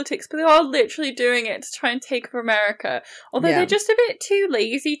local politics, but they are literally doing it to try and take over America. Although they're just a bit too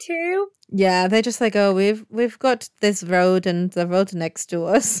lazy to. Yeah, they're just like, oh, we've got this road and the road next to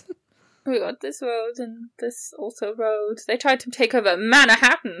us. We got this road and this also road. They tried to take over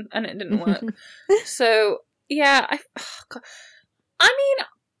Manhattan, and it didn't work. So yeah, I mean.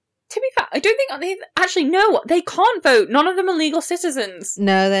 To be fair, I don't think they actually know. They can't vote. None of them are legal citizens.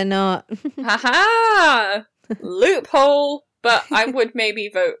 No, they're not. Haha! Loophole. But I would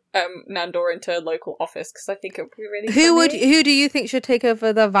maybe vote Nandor into local office, because I think it would be really funny. Who do you think should take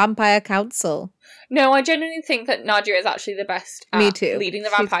over the vampire council? No, I genuinely think that Nadia is actually the best at leading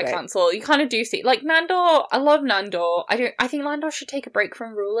the vampire council. You kind of do see, like, Nandor. I love Nandor. I think Nandor should take a break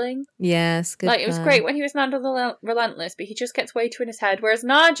from ruling. Yes, good. Like, it was great when he was Nandor the Relentless, but he just gets way too in his head. Whereas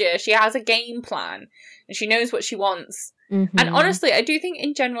Nadia, she has a game plan and she knows what she wants. Mm-hmm. And honestly, I do think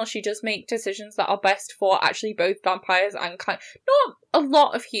in general she does make decisions that are best for actually both vampires and not a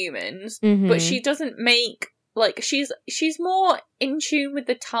lot of humans, but she doesn't make, like, she's more in tune with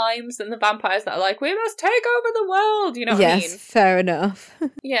the times than the vampires that are like, we must take over the world, you know what I mean? Yes, fair enough.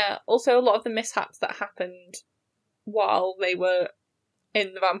 Yeah, also a lot of the mishaps that happened while they were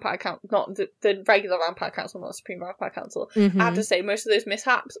in the Vampire Council, not the regular Vampire Council, not the Supreme Vampire Council, I have to say, most of those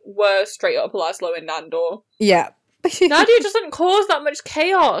mishaps were straight up Laszlo and Nandor. Yeah. Nadia doesn't cause that much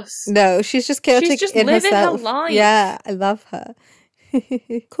chaos. No, she's just chaotic. She's just living herself. Her life. Yeah, I love her.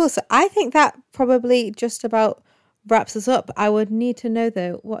 Cool. So I think that probably just about wraps us up. I would need to know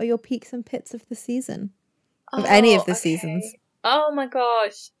though, what are your peaks and pits of the season? Of any of the seasons? Oh my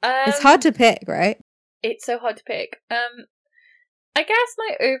gosh. It's hard to pick, right? It's so hard to pick. I guess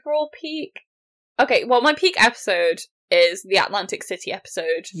my overall peak. Okay, well, my peak episode is the Atlantic City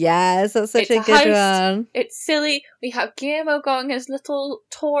episode. Yes, that's such a good one. It's silly. We have Guillermo going his little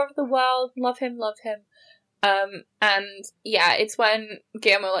tour of the world. Love him, love him. And yeah, it's when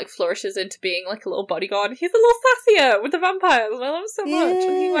Guillermo like flourishes into being like a little bodyguard. He's a little sassier with the vampires, and I love him so much.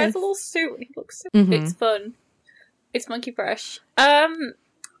 And he wears a little suit and he looks so it's fun. It's monkey fresh.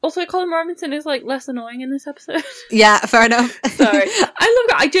 Also, Colin Robinson is like less annoying in this episode. Yeah, fair enough. Sorry.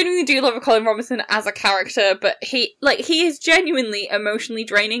 I genuinely do love Colin Robinson as a character, but he is genuinely emotionally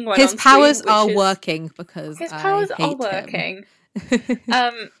draining when his powers are working because his powers are working.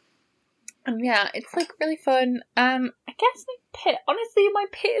 And yeah, it's like really fun. I guess my pit, honestly, my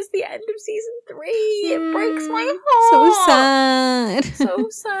pit is the end of season 3. It breaks my heart. So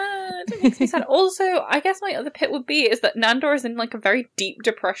sad. It makes me sad. Also, I guess my other pit would be is that Nandor is in like a very deep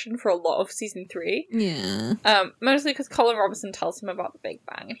depression for a lot of season 3. Yeah. Mostly because Colin Robinson tells him about the Big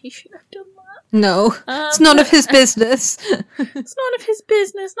Bang and he shouldn't have done that. No. It's none of his business. It's none of his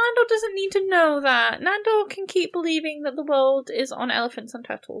business. Nandor doesn't need to know that. Nandor can keep believing that the world is on elephants and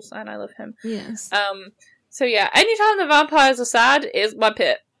turtles, and I love him. Yes. So yeah, anytime the vampires are sad is my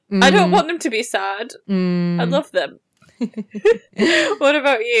pit. I don't want them to be sad. I love them. What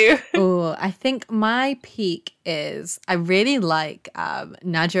about you? Oh, I think my peak is I really like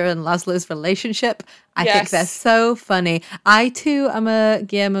Nadia and Laszlo's relationship. I think they're so funny. I too am a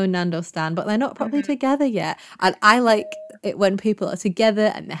Guillermo Nando stan, but they're not properly together yet. And I like it when people are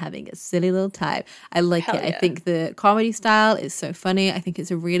together and they're having a silly little time. I like it. Yeah. I think the comedy style is so funny. I think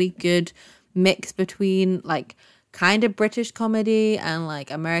it's a really good mix between like kind of British comedy and like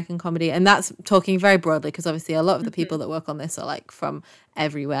American comedy, and that's talking very broadly because obviously a lot of the people that work on this are like from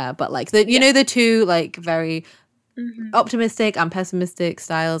everywhere, but like the you know the two like very optimistic and pessimistic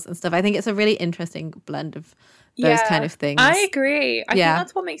styles and stuff. I think it's a really interesting blend of those kind of things. I agree. I think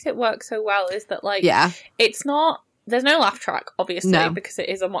that's what makes it work so well is that like it's not, there's no laugh track obviously because it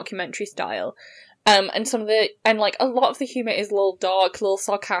is a mockumentary style. And like a lot of the humor is a little dark, a little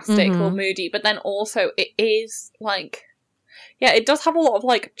sarcastic, a little moody, but then also it is like Yeah, it does have a lot of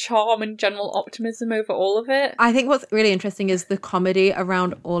like charm and general optimism over all of it. I think what's really interesting is the comedy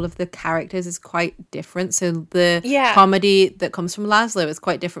around all of the characters is quite different. So the comedy that comes from Laszlo is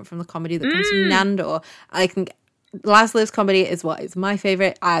quite different from the comedy that comes from Nandor. I think Laszlo's comedy is what is my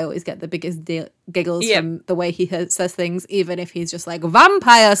favorite. I always get the biggest giggles from the way he says things, even if he's just like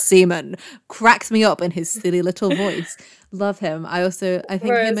vampire semen, cracks me up in his silly little voice. Love him. I think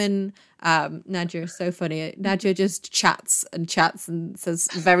him and Nadja are so funny. Nadja just chats and says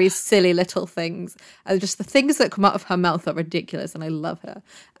very silly little things, and just the things that come out of her mouth are ridiculous, and I love her.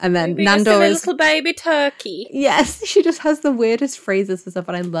 And then Nandor is little baby turkey. Yes, she just has the weirdest phrases and stuff,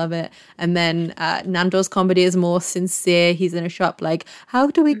 and I love it. And then Nandor's comedy is more sincere. He's in a shop like,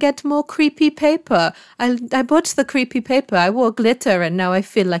 how do we get more creepy paper? I bought the creepy paper. I wore glitter, and now I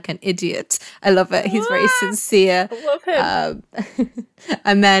feel like an idiot. I love it. He's very sincere. I love him.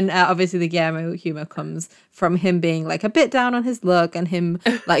 And then obviously the Guillermo humor comes from him being like a bit down on his luck, and him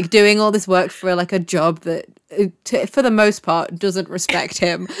like doing all this work for like a job that for the most part doesn't respect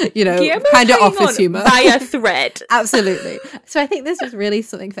him, kind of office humor by a thread. Absolutely. So I think this is really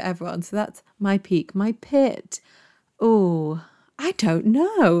something for everyone. So that's my peak. My pit. Oh, I don't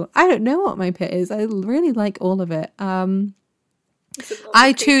know what my pit is. I really like all of it.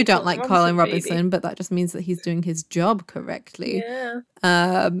 I too don't like Colin Robinson, but that just means that he's doing his job correctly. Yeah.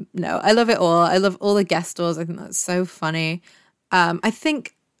 No, I love it all. I love all the guest stars. I think that's so funny. I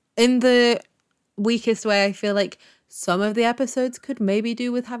think in the weakest way, I feel like some of the episodes could maybe do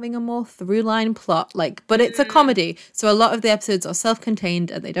with having a more through-line plot, but it's a comedy, so a lot of the episodes are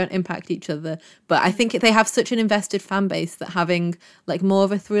self-contained and they don't impact each other. But I think they have such an invested fan base that having like more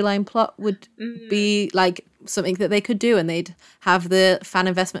of a through-line plot would be like something that they could do, and they'd have the fan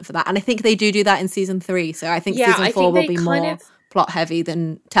investment for that. And I think they do that in season 3. So I think season 4 will be more plot heavy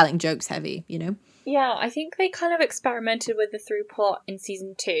than telling jokes heavy, Yeah, I think they kind of experimented with the through plot in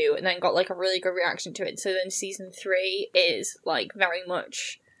season 2 and then got like a really good reaction to it. So then season 3 is like very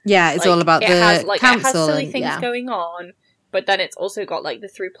much it's all about the council. It has silly things going on, but then it's also got like the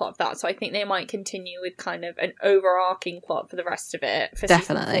through plot of that. So I think they might continue with kind of an overarching plot for the rest of it for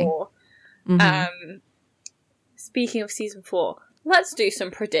season 4. Mm-hmm. Speaking of season 4, let's do some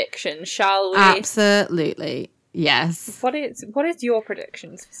predictions, shall we? Absolutely. Yes. What is your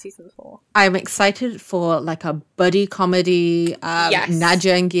predictions for season 4? I'm excited for like a buddy comedy,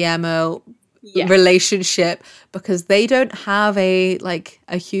 Nadja and Guillermo relationship, because they don't have a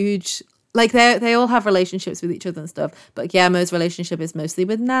huge, like they all have relationships with each other and stuff, but Guillermo's relationship is mostly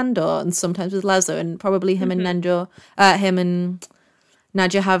with Nandor and sometimes with Laszlo, and probably him and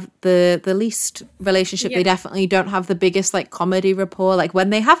Nadja have the least relationship. They definitely don't have the biggest like comedy rapport. Like when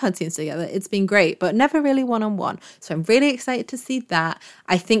they have had scenes together, it's been great, but never really one-on-one. So I'm really excited to see that.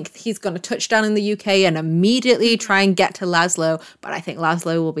 I think he's going to touch down in the UK and immediately try and get to Laszlo, but I think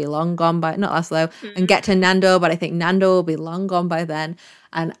Laszlo will be long gone by, not Laszlo, and get to Nandor, but I think Nandor will be long gone by then.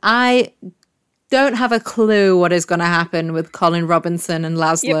 And I don't have a clue what is going to happen with Colin Robinson and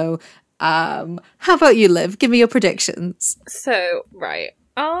Laszlo. How about you, Liv? Give me your predictions. So, right.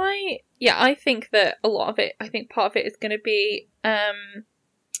 I think that a lot of it, I think part of it is going to be,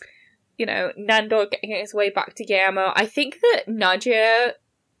 Nandor getting his way back to Guillermo. I think that Nadja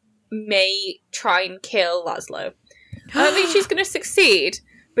may try and kill Laszlo. I don't think she's going to succeed,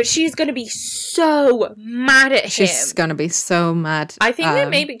 but she's going to be so mad at him. She's going to be so mad. I think that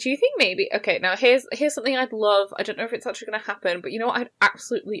maybe... Do you think maybe... Okay, now here's something I'd love. I don't know if it's actually going to happen, but you know what I'd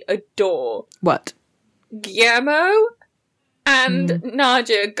absolutely adore? What? Guillermo and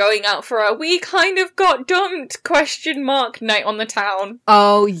Nadja going out for a "we kind of got dumped?" night on the town.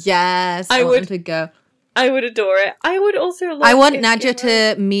 Oh, yes. I want them to go. I would adore it. I would also love... I want Nadja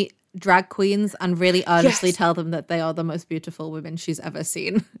to meet drag queens and really earnestly tell them that they are the most beautiful women she's ever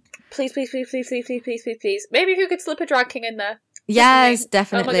seen. Please, please, please, please, please, please, please, please, please. Maybe if you could slip a drag king in there. Yes,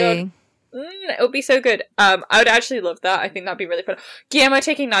 definitely. Oh my God. It would be so good. I would actually love that. I think that'd be really fun. Guillermo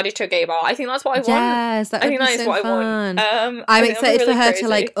taking Nadja to a gay bar. I think that's what I want. Yes, that would be so fun. I'm excited for her to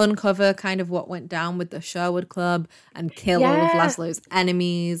like uncover kind of what went down with the Sherwood Club and kill all of Laszlo's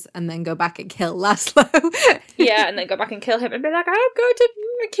enemies, and then go back and kill Laszlo. And then go back and kill him and be like, I'm going to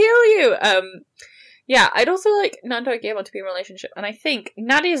kill you. I'd also like Nandor and Guillermo to be in a relationship, and I think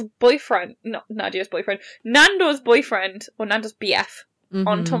Nandor's boyfriend, or Nando's BF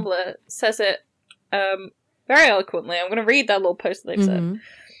on Tumblr says it very eloquently. I'm going to read that little post that they've said.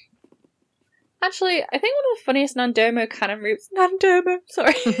 Actually, I think one of the funniest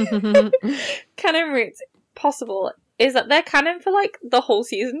canon routes possible is that they're canon for like the whole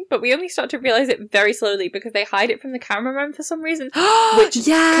season, but we only start to realize it very slowly because they hide it from the cameraman for some reason, which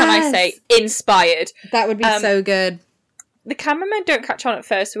can I say inspired. That would be so good. the cameramen don't catch on at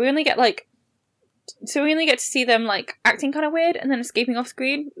first, so we only get to see them like acting kind of weird and then escaping off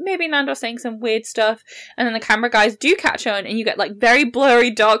screen. Maybe Nandor saying some weird stuff, and then the camera guys do catch on, and you get like very blurry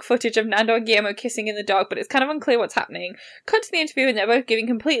dark footage of Nandor and Guillermo kissing in the dark, but it's kind of unclear what's happening. Cut to the interview, and they're both giving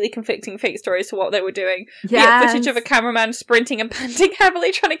completely conflicting fake stories to what they were doing. Yes. We get footage of a cameraman sprinting and panting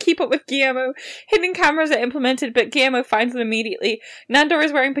heavily, trying to keep up with Guillermo. Hidden cameras are implemented, but Guillermo finds them immediately. Nandor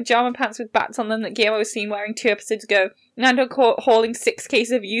is wearing pajama pants with bats on them that Guillermo was seen wearing 2 episodes ago. Nandor hauling 6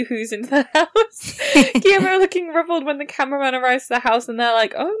 cases of Yoo-hoos into the house. Guillermo looking ruffled when the cameraman arrives to the house, and they're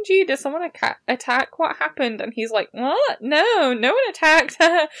like, "Oh, gee, did someone attack? What happened?" And he's like, "What? No one attacked."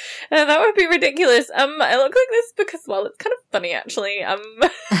 That would be ridiculous. I look like this because, well, it's kind of funny, actually.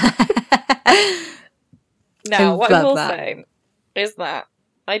 Now, what I will say is that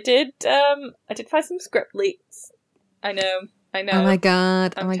I did find some script leaks. I know. Oh my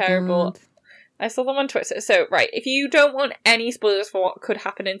god. I'm terrible. God. I saw them on Twitter. So, right, if you don't want any spoilers for what could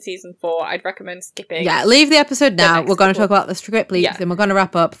happen in season 4, I'd recommend skipping. Yeah, leave the episode now. We're going to talk about the script leaks, and we're going to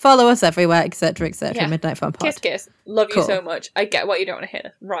wrap up. Follow us everywhere, etc., etc. Yeah. Midnight Fun Pod. Kiss. Love you so much. I get what you don't want to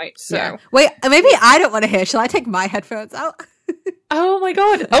hear. Right, so. Yeah. Wait, maybe I don't want to hear. Shall I take my headphones out? Oh my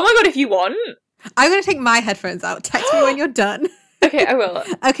god, if you want. I'm going to take my headphones out. Text me when you're done. Okay, I will.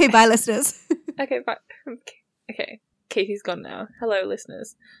 Okay, bye, listeners. Okay, bye. Okay, Katie's gone now. Hello,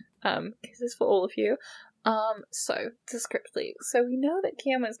 listeners. Kisses for all of you. So, the script leak. So we know that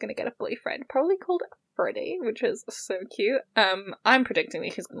Guillermo's gonna get a boyfriend, probably called Freddy, which is so cute. I'm predicting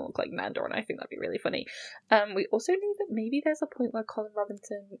that he's gonna look like Nandor, and I think that'd be really funny. We also know that maybe there's a point where Colin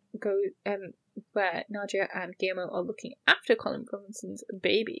Robinson where Nadia and Guillermo are looking after Colin Robinson's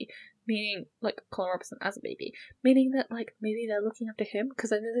baby, meaning, like, Colin Robinson as a baby, meaning that, like, maybe they're looking after him,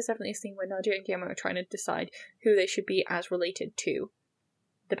 because I know there's definitely a scene where Nadia and Guillermo are trying to decide who they should be as related to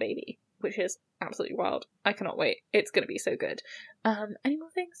the baby, which is absolutely wild. I cannot wait. It's going to be so good. Any more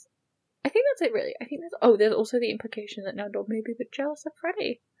things? I think that's it, really. I think there's also the implication that Nandor may be a bit jealous of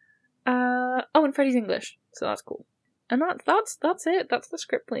Freddy. And Freddy's English, so that's cool. And that's it. That's the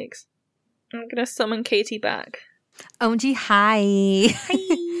script leaks. I'm going to summon Katie back. OMG, hi.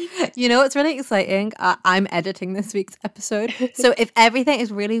 You know what's really exciting? I'm editing this week's episode. So if everything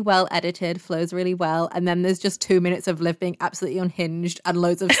is really well edited, flows really well, and then there's just 2 minutes of Liv being absolutely unhinged and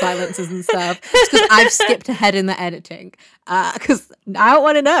loads of silences and stuff, it's because I've skipped ahead in the editing. Because I don't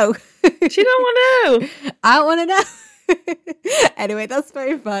want to know. She don't want to know. I don't want to know. Anyway, that's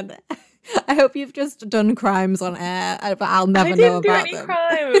very fun. I hope you've just done crimes on air, but I'll never know about them. I didn't do any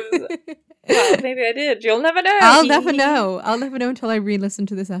crimes. Well, maybe I did. You'll never know. I'll never know. I'll never know until I re-listen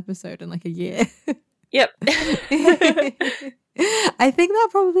to this episode in like a year. Yep. I think that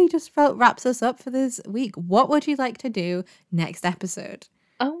probably just wraps us up for this week. What would you like to do next episode?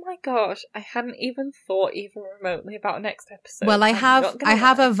 Oh my gosh, I hadn't even thought even remotely about next episode. Well, I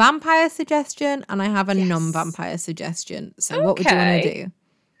have a vampire suggestion and I have a non-vampire suggestion. So what would you want to do?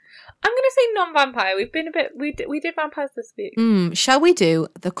 I'm going to say non-vampire. We did vampires this week. Shall we do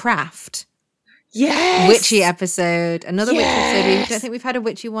The Craft? Yes! Witchy episode. Another witchy episode. I don't think we've had a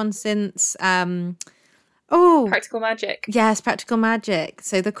witchy one since... Practical Magic. Yes, Practical Magic.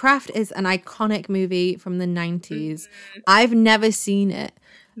 So The Craft is an iconic movie from the 90s. I've never seen it.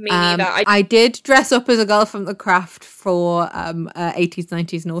 Me neither. I did dress up as a girl from The Craft for 80s,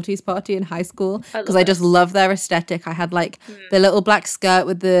 90s noughties party in high school because I just love their aesthetic. I had like the little black skirt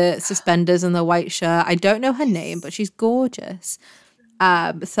with the suspenders and the white shirt. I don't know her name, but she's gorgeous.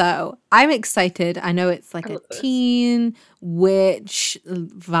 So I'm excited. I know it's like a teen witch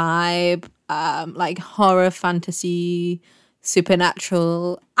vibe, like horror, fantasy,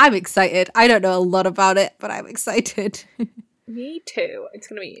 supernatural. I'm excited. I don't know a lot about it, but I'm excited. Me too. It's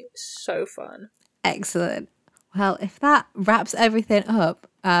going to be so fun. Excellent. Well, if that wraps everything up,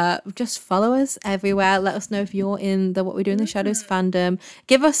 just follow us everywhere. Let us know if you're in the What We Do in the Shadows fandom.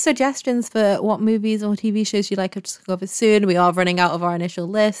 Give us suggestions for what movies or TV shows you'd like us to cover soon. We are running out of our initial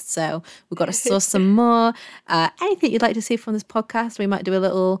list, so we've got to source some more. Anything you'd like to see from this podcast, we might do a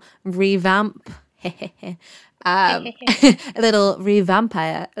little revamp. A little rewamp.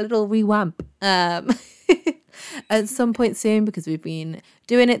 At some point soon, because we've been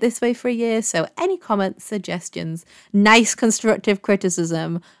doing it this way for a year. So any comments, suggestions, nice constructive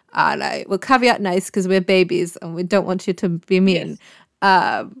criticism, we'll caveat nice because we're babies and we don't want you to be mean.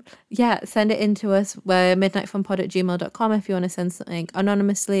 Yes. Send it in to us. We're midnightfunpod@gmail.com if you want to send something not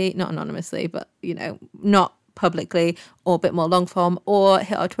anonymously, but not publicly, or a bit more long form, or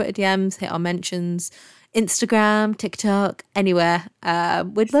hit our Twitter DMs, hit our mentions, Instagram, TikTok, anywhere.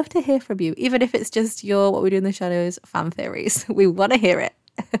 We'd love to hear from you, even if it's just your What We Do in the Shadows fan theories. We want to hear it.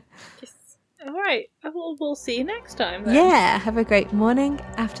 Yes. Alright, we'll see you next time then. Yeah, have a great morning,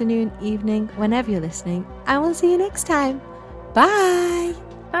 afternoon, evening, whenever you're listening. I will see you next time. Bye!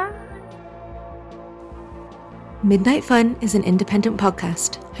 Bye! Midnight Fun is an independent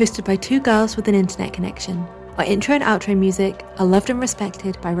podcast hosted by two girls with an internet connection. Our intro and outro music are loved and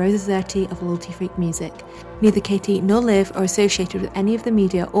respected by Rosa Zerti of Loyalty Freak Music. Neither Katie nor Liv are associated with any of the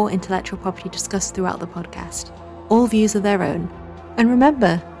media or intellectual property discussed throughout the podcast. All views are their own. And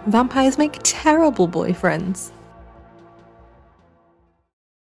remember, vampires make terrible boyfriends.